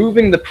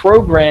 removing the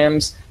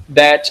programs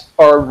that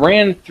are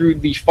ran through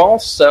the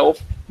false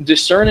self,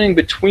 discerning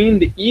between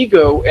the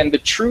ego and the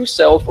true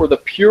self, or the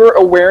pure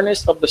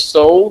awareness of the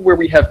soul, where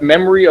we have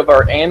memory of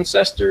our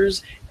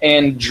ancestors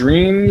and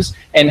dreams,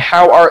 and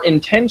how our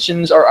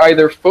intentions are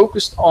either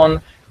focused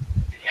on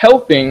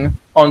helping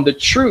on the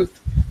truth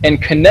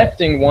and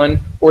connecting one,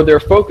 or they're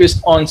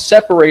focused on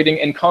separating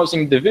and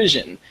causing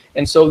division.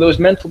 And so those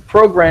mental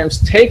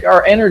programs take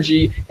our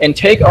energy and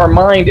take our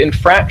mind and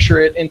fracture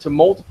it into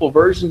multiple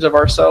versions of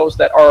ourselves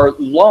that are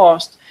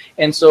lost.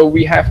 And so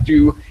we have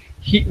to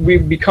we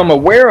become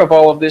aware of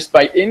all of this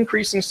by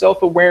increasing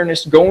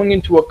self-awareness, going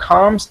into a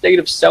calm state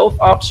of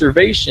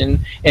self-observation,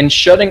 and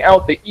shutting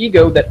out the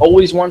ego that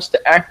always wants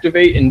to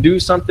activate and do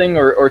something,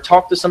 or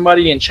talk to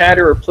somebody and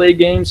chatter or play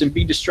games and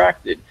be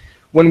distracted.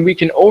 When we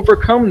can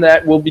overcome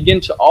that, we'll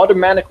begin to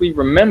automatically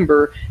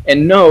remember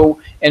and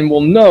know, and we'll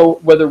know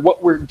whether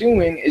what we're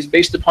doing is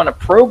based upon a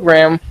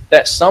program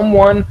that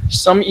someone,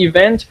 some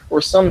event,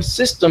 or some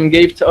system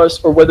gave to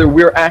us, or whether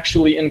we're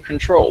actually in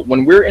control.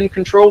 When we're in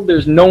control,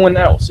 there's no one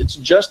else. It's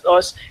just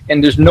us,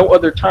 and there's no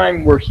other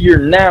time. We're here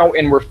now,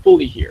 and we're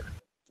fully here.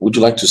 Would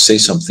you like to say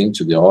something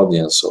to the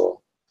audience, or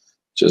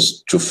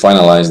just to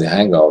finalize the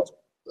hangout,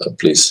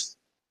 please?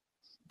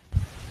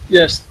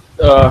 Yes.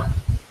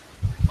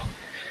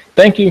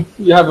 Thank you.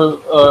 You have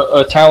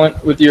a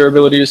talent with your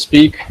ability to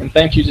speak, and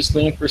thank you,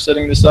 Jasleen, for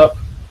setting this up.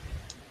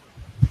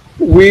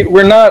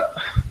 We're not,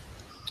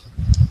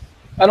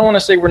 I don't want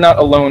to say we're not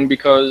alone,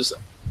 because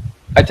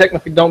I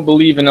technically don't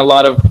believe in a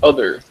lot of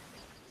other,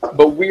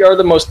 but we are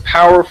the most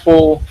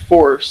powerful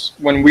force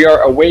when we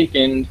are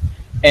awakened,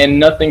 and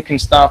nothing can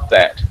stop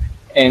that.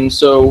 And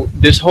so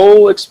this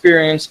whole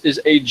experience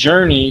is a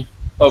journey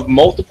of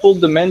multiple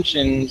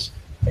dimensions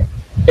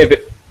of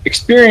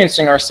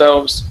experiencing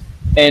ourselves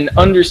and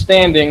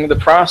understanding the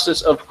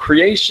process of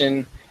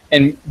creation,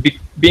 and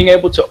being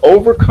able to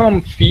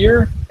overcome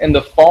fear and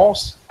the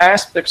false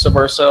aspects of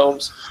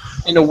ourselves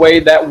in a way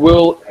that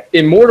will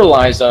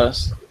immortalize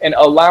us and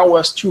allow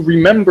us to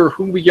remember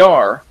who we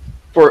are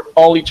for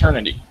all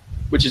eternity,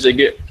 which is a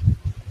gift.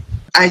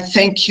 I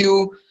thank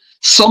you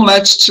so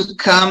much to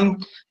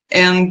come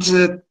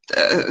and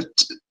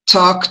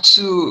talk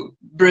to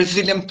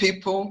Brazilian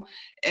people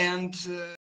and